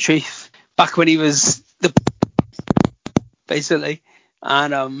tribal chief, back when he was basically.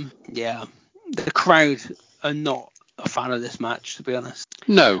 And the crowd are not a fan of this match, to be honest.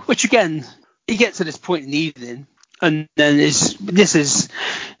 No. Which again, you get to this point in the evening, and then this is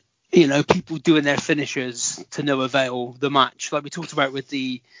people doing their finishers to no avail. The match, like we talked about with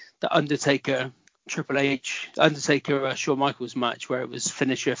the Undertaker Triple H, Undertaker Shawn Michaels match, where it was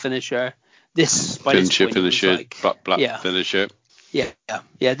finisher. This by this point, finisher, it was like, black finisher. Yeah.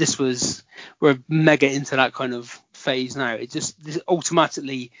 We're mega into that kind of phase now. This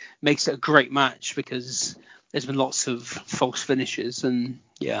automatically makes it a great match because there's been lots of false finishes, and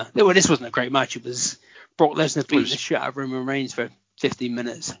this wasn't a great match. It was Brock Lesnar beating the shit out of Roman Reigns for 15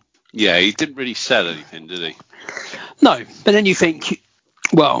 minutes. Yeah, he didn't really sell anything, did he? No, but then you think,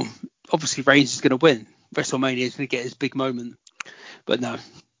 well, obviously Reigns is going to win. WrestleMania is going to get his big moment, but no.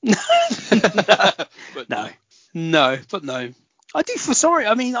 No. I do feel sorry.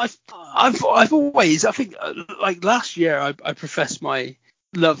 I mean, I've always, I think, like last year, I professed my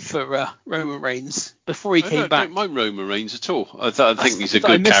love for Roman Reigns before he came back. I don't mind Roman Reigns at all. I think he's a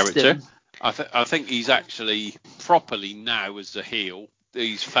good character. I think he's actually properly now as a heel.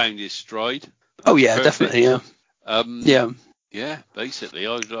 He's found his stride. Oh yeah, definitely. Yeah. Yeah, basically,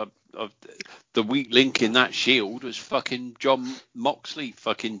 the weak link in that Shield was fucking John Moxley,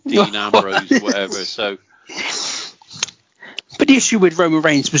 fucking Dean Ambrose, whatever. So. But the issue with Roman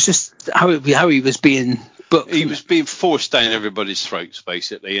Reigns was just how he was being booked. He was being forced down everybody's throats,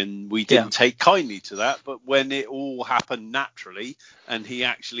 basically, and we didn't take kindly to that. But when it all happened naturally, and he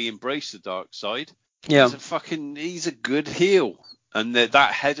actually embraced the dark side, he's a good heel. And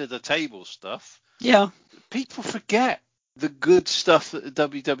that head of the table stuff, people forget the good stuff that the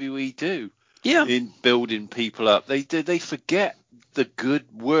WWE do in building people up. They forget the good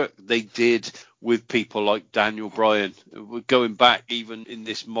work they did with people like Daniel Bryan, going back even in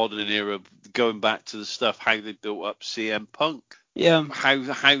this modern era, going back to the stuff, how they built up CM Punk,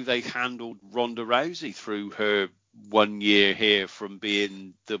 how they handled Ronda Rousey through her 1 year here from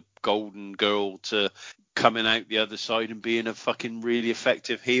being the golden girl to coming out the other side and being a fucking really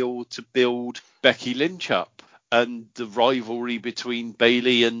effective heel to build Becky Lynch up, and the rivalry between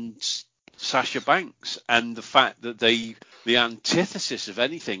Bayley and Sasha Banks, and the fact that the antithesis of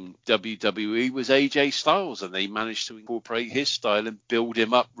anything WWE was AJ Styles, and they managed to incorporate his style and build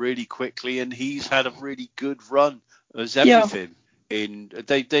him up really quickly, and he's had a really good run as everything.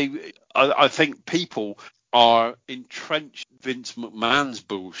 I think people are entrenched in Vince McMahon's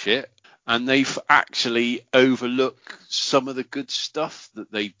bullshit, and they've actually overlooked some of the good stuff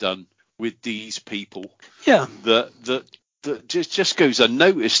that they've done with these people. Yeah. That just goes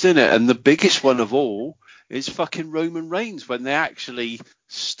unnoticed, isn't it? And the biggest one of all is fucking Roman Reigns, when they actually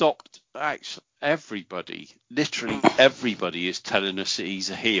stopped. Everybody, literally everybody, is telling us that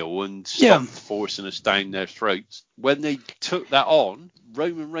he's a heel and stopped forcing us down their throats. When they took that on,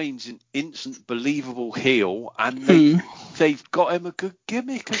 Roman Reigns an instant believable heel, and they've got him a good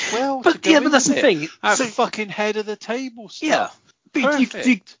gimmick as well. But that's the thing. At fucking head of the table stuff. Yeah.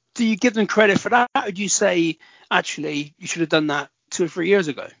 Perfect. Do you give them credit for that, or do you say, actually, you should have done that 2 or 3 years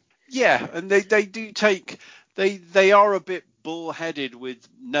ago? Yeah, and they do take, they are a bit bullheaded with,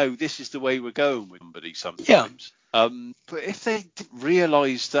 no, this is the way we're going with somebody sometimes. Yeah. But if they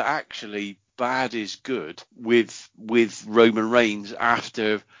realise that actually bad is good with Roman Reigns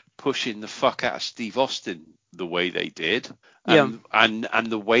after pushing the fuck out of Steve Austin the way they did, and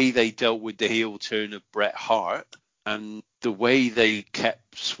the way they dealt with the heel turn of Bret Hart, and the way they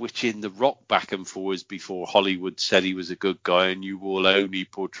kept switching The Rock back and forwards before Hollywood said he was a good guy and you will only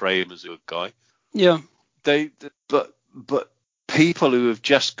portray him as a good guy. Yeah. But people who have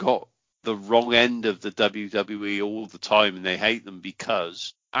just got the wrong end of the WWE all the time, and they hate them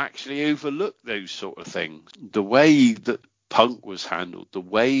because actually overlook those sort of things. The way that Punk was handled, the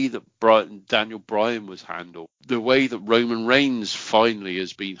way that Daniel Bryan was handled, the way that Roman Reigns finally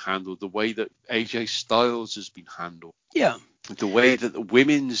has been handled, the way that AJ Styles has been handled. Yeah. The way that the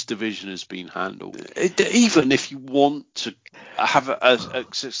women's division has been handled. Even if you want to have a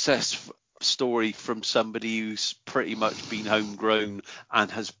success story from somebody who's pretty much been homegrown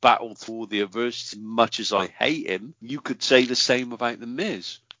and has battled through the adversity, much as I hate him, you could say the same about The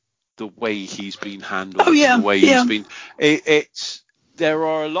Miz. The way he's been handled, the way he's been, there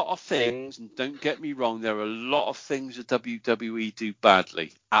are a lot of things, and don't get me wrong, there are a lot of things that WWE do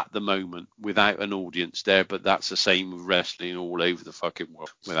badly at the moment without an audience there, but that's the same with wrestling all over the fucking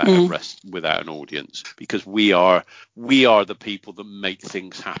world without an audience, because we are the people that make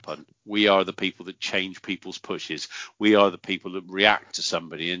things happen. We are the people that change people's pushes. We are the people that react to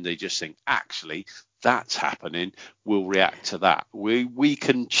somebody and they just think, actually, that's happening, we'll react to that. We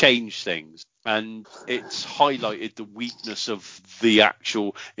can change things, and it's highlighted the weakness of the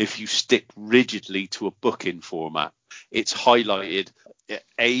actual, if you stick rigidly to a booking format. It's highlighted at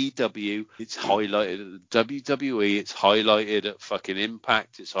AEW, it's highlighted at WWE, it's highlighted at fucking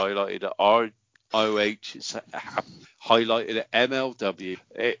Impact, it's highlighted at ROH, it's highlighted at MLW.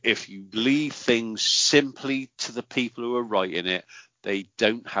 If you leave things simply to the people who are writing it, they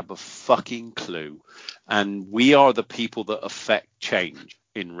don't have a fucking clue. And we are the people that affect change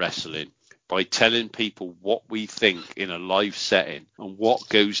in wrestling by telling people what we think in a live setting and what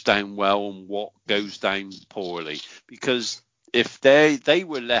goes down well and what goes down poorly. Because if they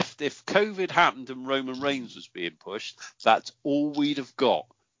were left, if COVID happened and Roman Reigns was being pushed, that's all we'd have got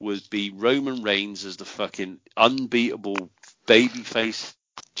would be Roman Reigns as the fucking unbeatable babyface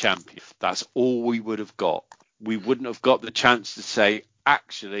champion. That's all we would have got. We wouldn't have got the chance to say,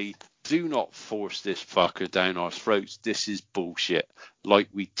 actually, do not force this fucker down our throats. This is bullshit, like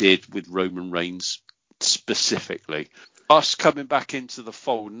we did with Roman Reigns specifically. Us coming back into the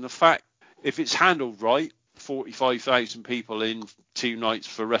fold, and the fact, if it's handled right, 45,000 people in 2 nights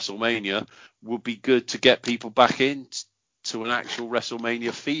for WrestleMania would be good to get people back in to an actual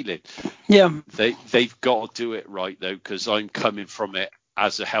WrestleMania feeling. Yeah. They've got to do it right, though, because I'm coming from it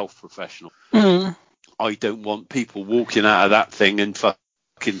as a health professional. I don't want people walking out of that thing and fucking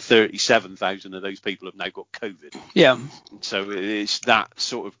 37,000 of those people have now got COVID. Yeah. So it's that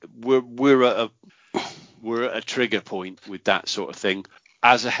sort of, we're at a trigger point with that sort of thing.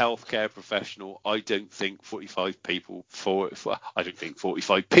 As a healthcare professional, I don't think 45 people I don't think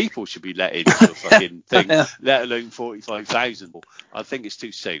 45 people should be let into a fucking thing, let alone 45,000. I think it's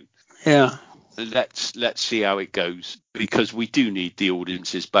too soon. Yeah. Let's see how it goes, because we do need the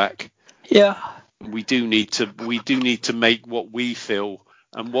audiences back. Yeah. We do need to make what we feel,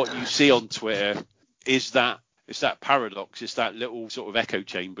 and what you see on Twitter is that it's that paradox. It's that little sort of echo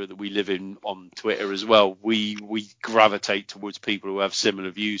chamber that we live in on Twitter as well. We gravitate towards people who have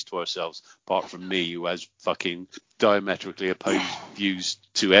similar views to ourselves, apart from me, who has fucking diametrically opposed views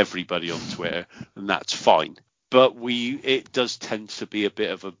to everybody on Twitter, and that's fine. But it does tend to be a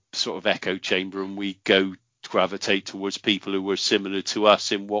bit of a sort of echo chamber, and we gravitate towards people who are similar to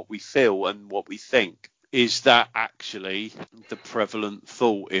us in what we feel and what we think. Is that actually the prevalent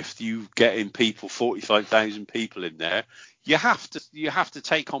thought? If you get in 45,000 people in there, you have to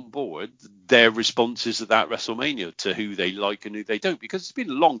take on board their responses at that WrestleMania to who they like and who they don't, because it's been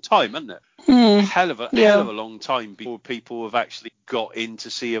a long time, hasn't it? Hell of a long time before people have actually got in to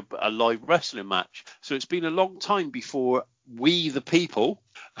see a live wrestling match. So it's been a long time before we, the people,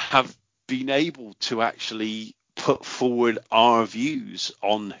 have been able to actually put forward our views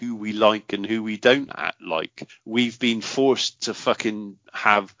on who we like and who we don't like. We've been forced to fucking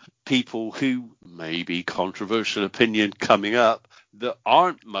have people who, maybe controversial opinion coming up, that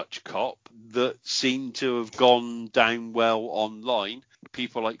aren't much cop, that seem to have gone down well online.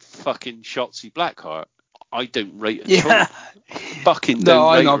 People like fucking Shotzi Blackheart. I don't rate at all. Fucking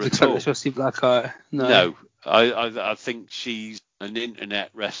don't rate her at all. Shotzi Blackheart. No, I think she's an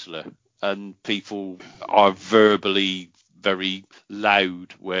internet wrestler. And people are verbally very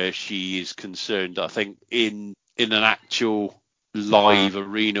loud where she is concerned. I think in an actual live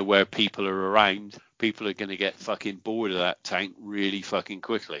arena where people are around, people are going to get fucking bored of that tank really fucking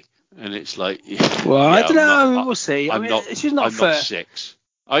quickly. And it's like, I don't know. We'll see. She's not I'm not 6.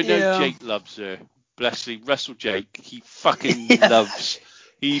 I know Jake loves her. Bless him, Wrestle Jake. He fucking loves.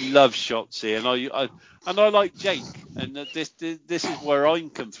 He loves Shotzi, and I like Jake, and this is where I'm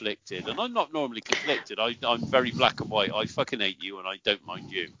conflicted, and I'm not normally conflicted. I'm very black and white. I fucking hate you, and I don't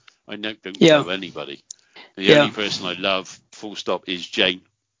mind you. I don't know anybody. The only person I love, full stop, is Jane.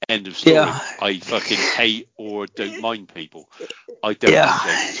 End of story. I fucking hate or don't mind people. I don't like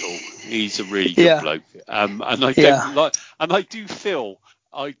Jake at all. He's a really good bloke, and I don't like, and I do feel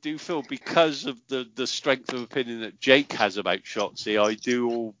because of the strength of opinion that Jake has about Shotzi, I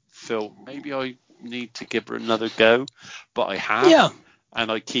do feel maybe I need to give her another go, but I have,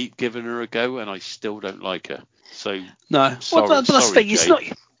 and I keep giving her a go, and I still don't like her. So no, sorry, but that's the thing. It's not.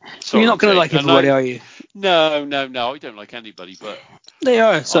 You're not going to like everybody, are you? No, I don't like anybody, but they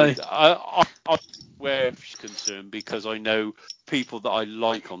are. So I where she's concerned, because I know people that I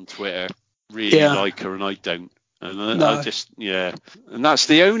like on Twitter really like her, and I don't. And I just, and that's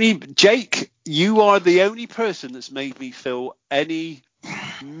the only, Jake, you are the only person that's made me feel any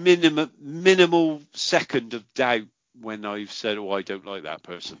minimal second of doubt when I've said, I don't like that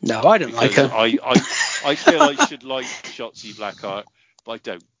person. No, I don't like her. I feel I should like Shotzi Blackheart, but I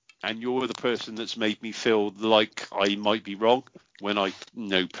don't. And you're the person that's made me feel like I might be wrong when I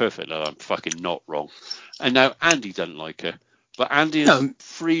know perfectly I'm fucking not wrong. And now Andy doesn't like her, but Andy has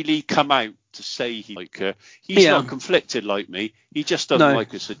freely come out to say he like her. He's not conflicted like me. He just doesn't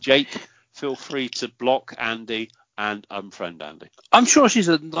like her. So Jake, feel free to block Andy and unfriend Andy. I'm sure she's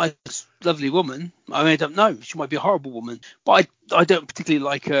a nice, lovely woman. I mean, I don't know. She might be a horrible woman, but I don't particularly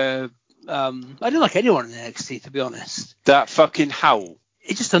like her. I don't like anyone in NXT, to be honest. That fucking howl.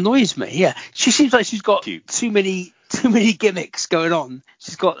 It just annoys me. Yeah, she seems like she's got too many gimmicks going on.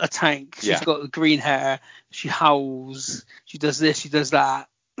 She's got a tank. She's got the green hair. She howls. She does this. She does that.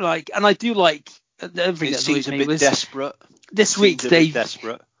 And I do like everything. That seems a bit desperate. This week they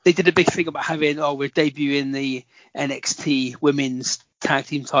did a big thing about having we're debuting the NXT Women's Tag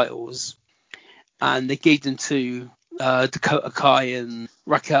Team titles, and they gave them to Dakota Kai and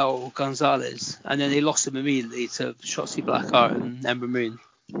Raquel Gonzalez, and then they lost them immediately to Shotzi Blackheart and Ember Moon.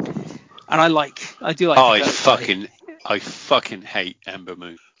 And I do like. I fucking hate Ember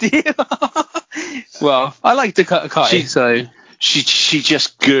Moon. Well, I like Dakota Kai, so she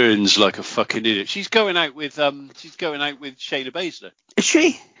just gurns like a fucking idiot. She's going out with Shayna Baszler. Is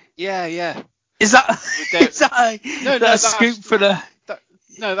she? Yeah. Is that a scoop for the?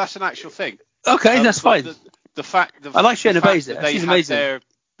 No, that's an actual thing. Okay, that's fine. The fact I like Shayna Baszler. She's amazing.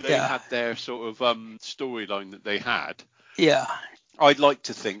 They had their sort of storyline that they had. Yeah. I'd like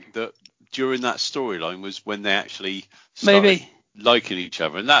to think that during that storyline was when they actually started liking each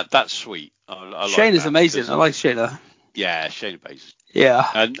other, and that's sweet. I Shayna's like amazing. I like Shayna. Yeah, Shayna Baszler. Yeah.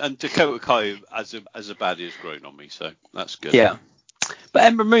 And Dakota Kai as a baddie has grown on me, so that's good. Yeah. But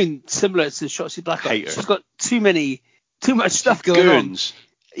Ember Moon, similar to Shotzi Blackheart, she's got too much stuff going on.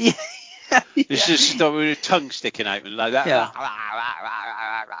 Yeah. It's just with her tongue sticking out and like that. Yeah.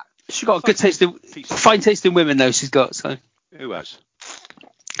 She's got a fine taste in women, though. She's got so. Who has?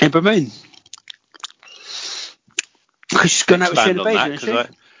 Ember Moon. Because she's going out with Shayna Baszler, isn't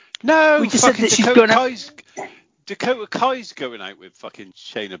she? No, we just said that she's going out. Dakota Kai's going out with fucking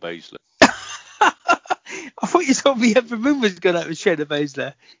Shayna Baszler. I thought you told me Ember Moon was going out with Shayna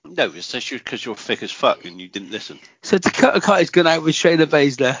Baszler. No, it's just because you're thick as fuck and you didn't listen. So Dakota Kai's going out with Shayna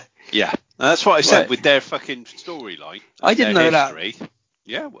Baszler. Yeah, and that's what I said Right. with their fucking storyline. I didn't know that.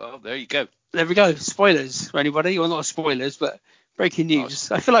 Yeah, well, there you go. There we go. Spoilers for anybody. Well, not spoilers, but breaking news.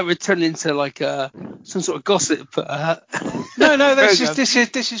 I feel like we're turning into like some sort of gossip. No,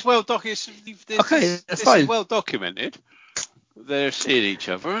 this is well documented. Okay, that's this fine. is well documented. They're seeing each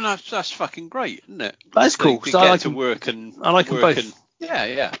other, and that's fucking great, isn't it? That's cool. They So get I like to them. work and I like them work both. and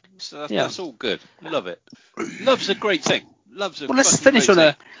yeah. So Yeah. that's all good. Love it. Love's a great thing. Love's a Well, let's fucking finish great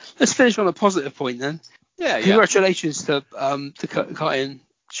on thing. let's finish on a positive point then. Yeah. Congratulations to Dakota Kai and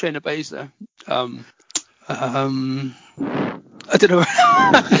Shayna Baszler. I don't know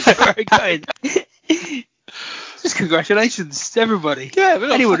where I'm going. Just congratulations to everybody. Yeah, but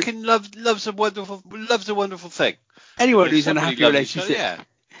anyone, fucking love's a wonderful thing. anyone If who's in a somebody happy loves each relationship. other, yeah.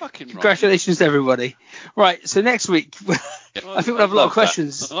 Fucking right. Congratulations to everybody. Right, so next week, I think we'll have a lot of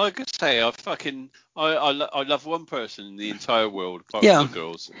questions. That. Like I say, I love one person in the entire world apart from the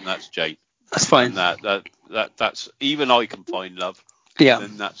girls, and that's Jane. That's fine. And that's even I can find love. Yeah.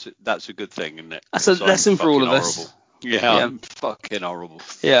 Then that's a good thing, isn't it? That's a lesson for all of us. Yeah, I'm fucking horrible.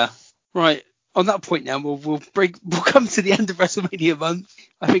 Yeah. Right. On that point now, we'll come to the end of WrestleMania month.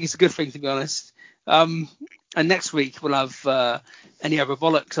 I think it's a good thing, to be honest. And next week we'll have any other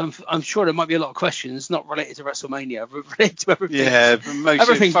bollocks. I'm sure there might be a lot of questions not related to WrestleMania, but related to everything. Yeah, but most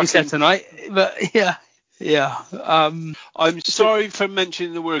everything we said tonight. But yeah. I'm sorry for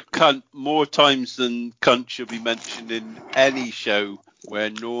mentioning the word cunt more times than cunt should be mentioned in any show where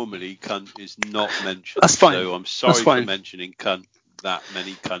normally cunt is not mentioned. That's fine. So I'm sorry for mentioning cunt that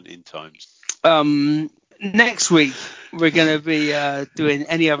many cunting times. Next week we're going to be doing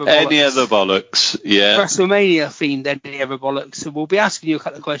any other bollocks. Any other bollocks, yeah. WrestleMania themed any other bollocks. So we'll be asking you a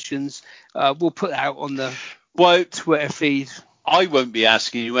couple of questions. We'll put that out on the Twitter feed. I won't be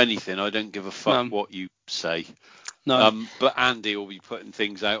asking you anything. I don't give a fuck what you say. No. But Andy will be putting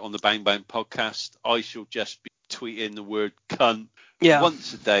things out on the Bang Bang podcast. I shall just be tweeting the word cunt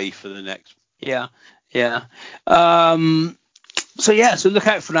once a day for the next. Yeah. So look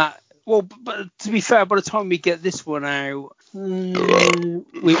out for that. Well, but to be fair, by the time we get this one out, you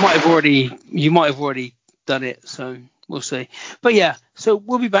might have already done it. So we'll see. But yeah, so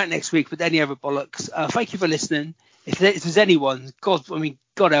we'll be back next week with any other bollocks. Thank you for listening. If there's anyone, God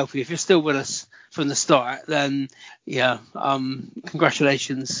help you, if you're still with us from the start, then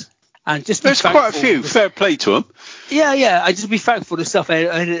congratulations. And just there's quite a few. Fair play to them. Yeah. I just be thankful for the stuff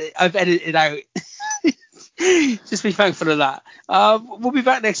I've edited out. Just be thankful of that. We'll be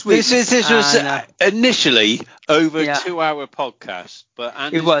back next week. This was initially over a 2-hour podcast, but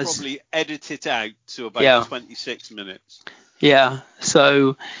Andy's probably edited it out to about 26 minutes. Yeah,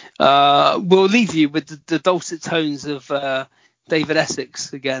 so we'll leave you with the dulcet tones of David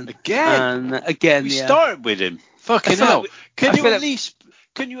Essex again. We started with him. Fucking hell! Can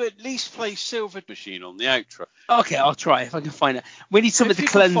you at least play Silver Machine on the outro? Okay, I'll try if I can find it. We need something to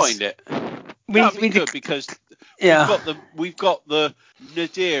cleanse. Find it. Because we've got the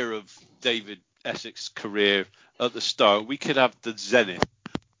nadir of David Essex's career at the start. We could have the zenith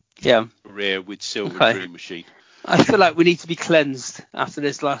career with Silver Dream Machine. I feel like we need to be cleansed after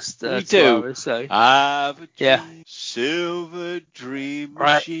this last 2 hours. So. Have a dream, Silver Dream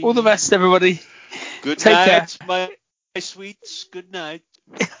Machine. Right. All the best, everybody. Good night, my sweets. Good night.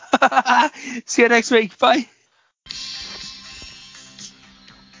 See you next week. Bye.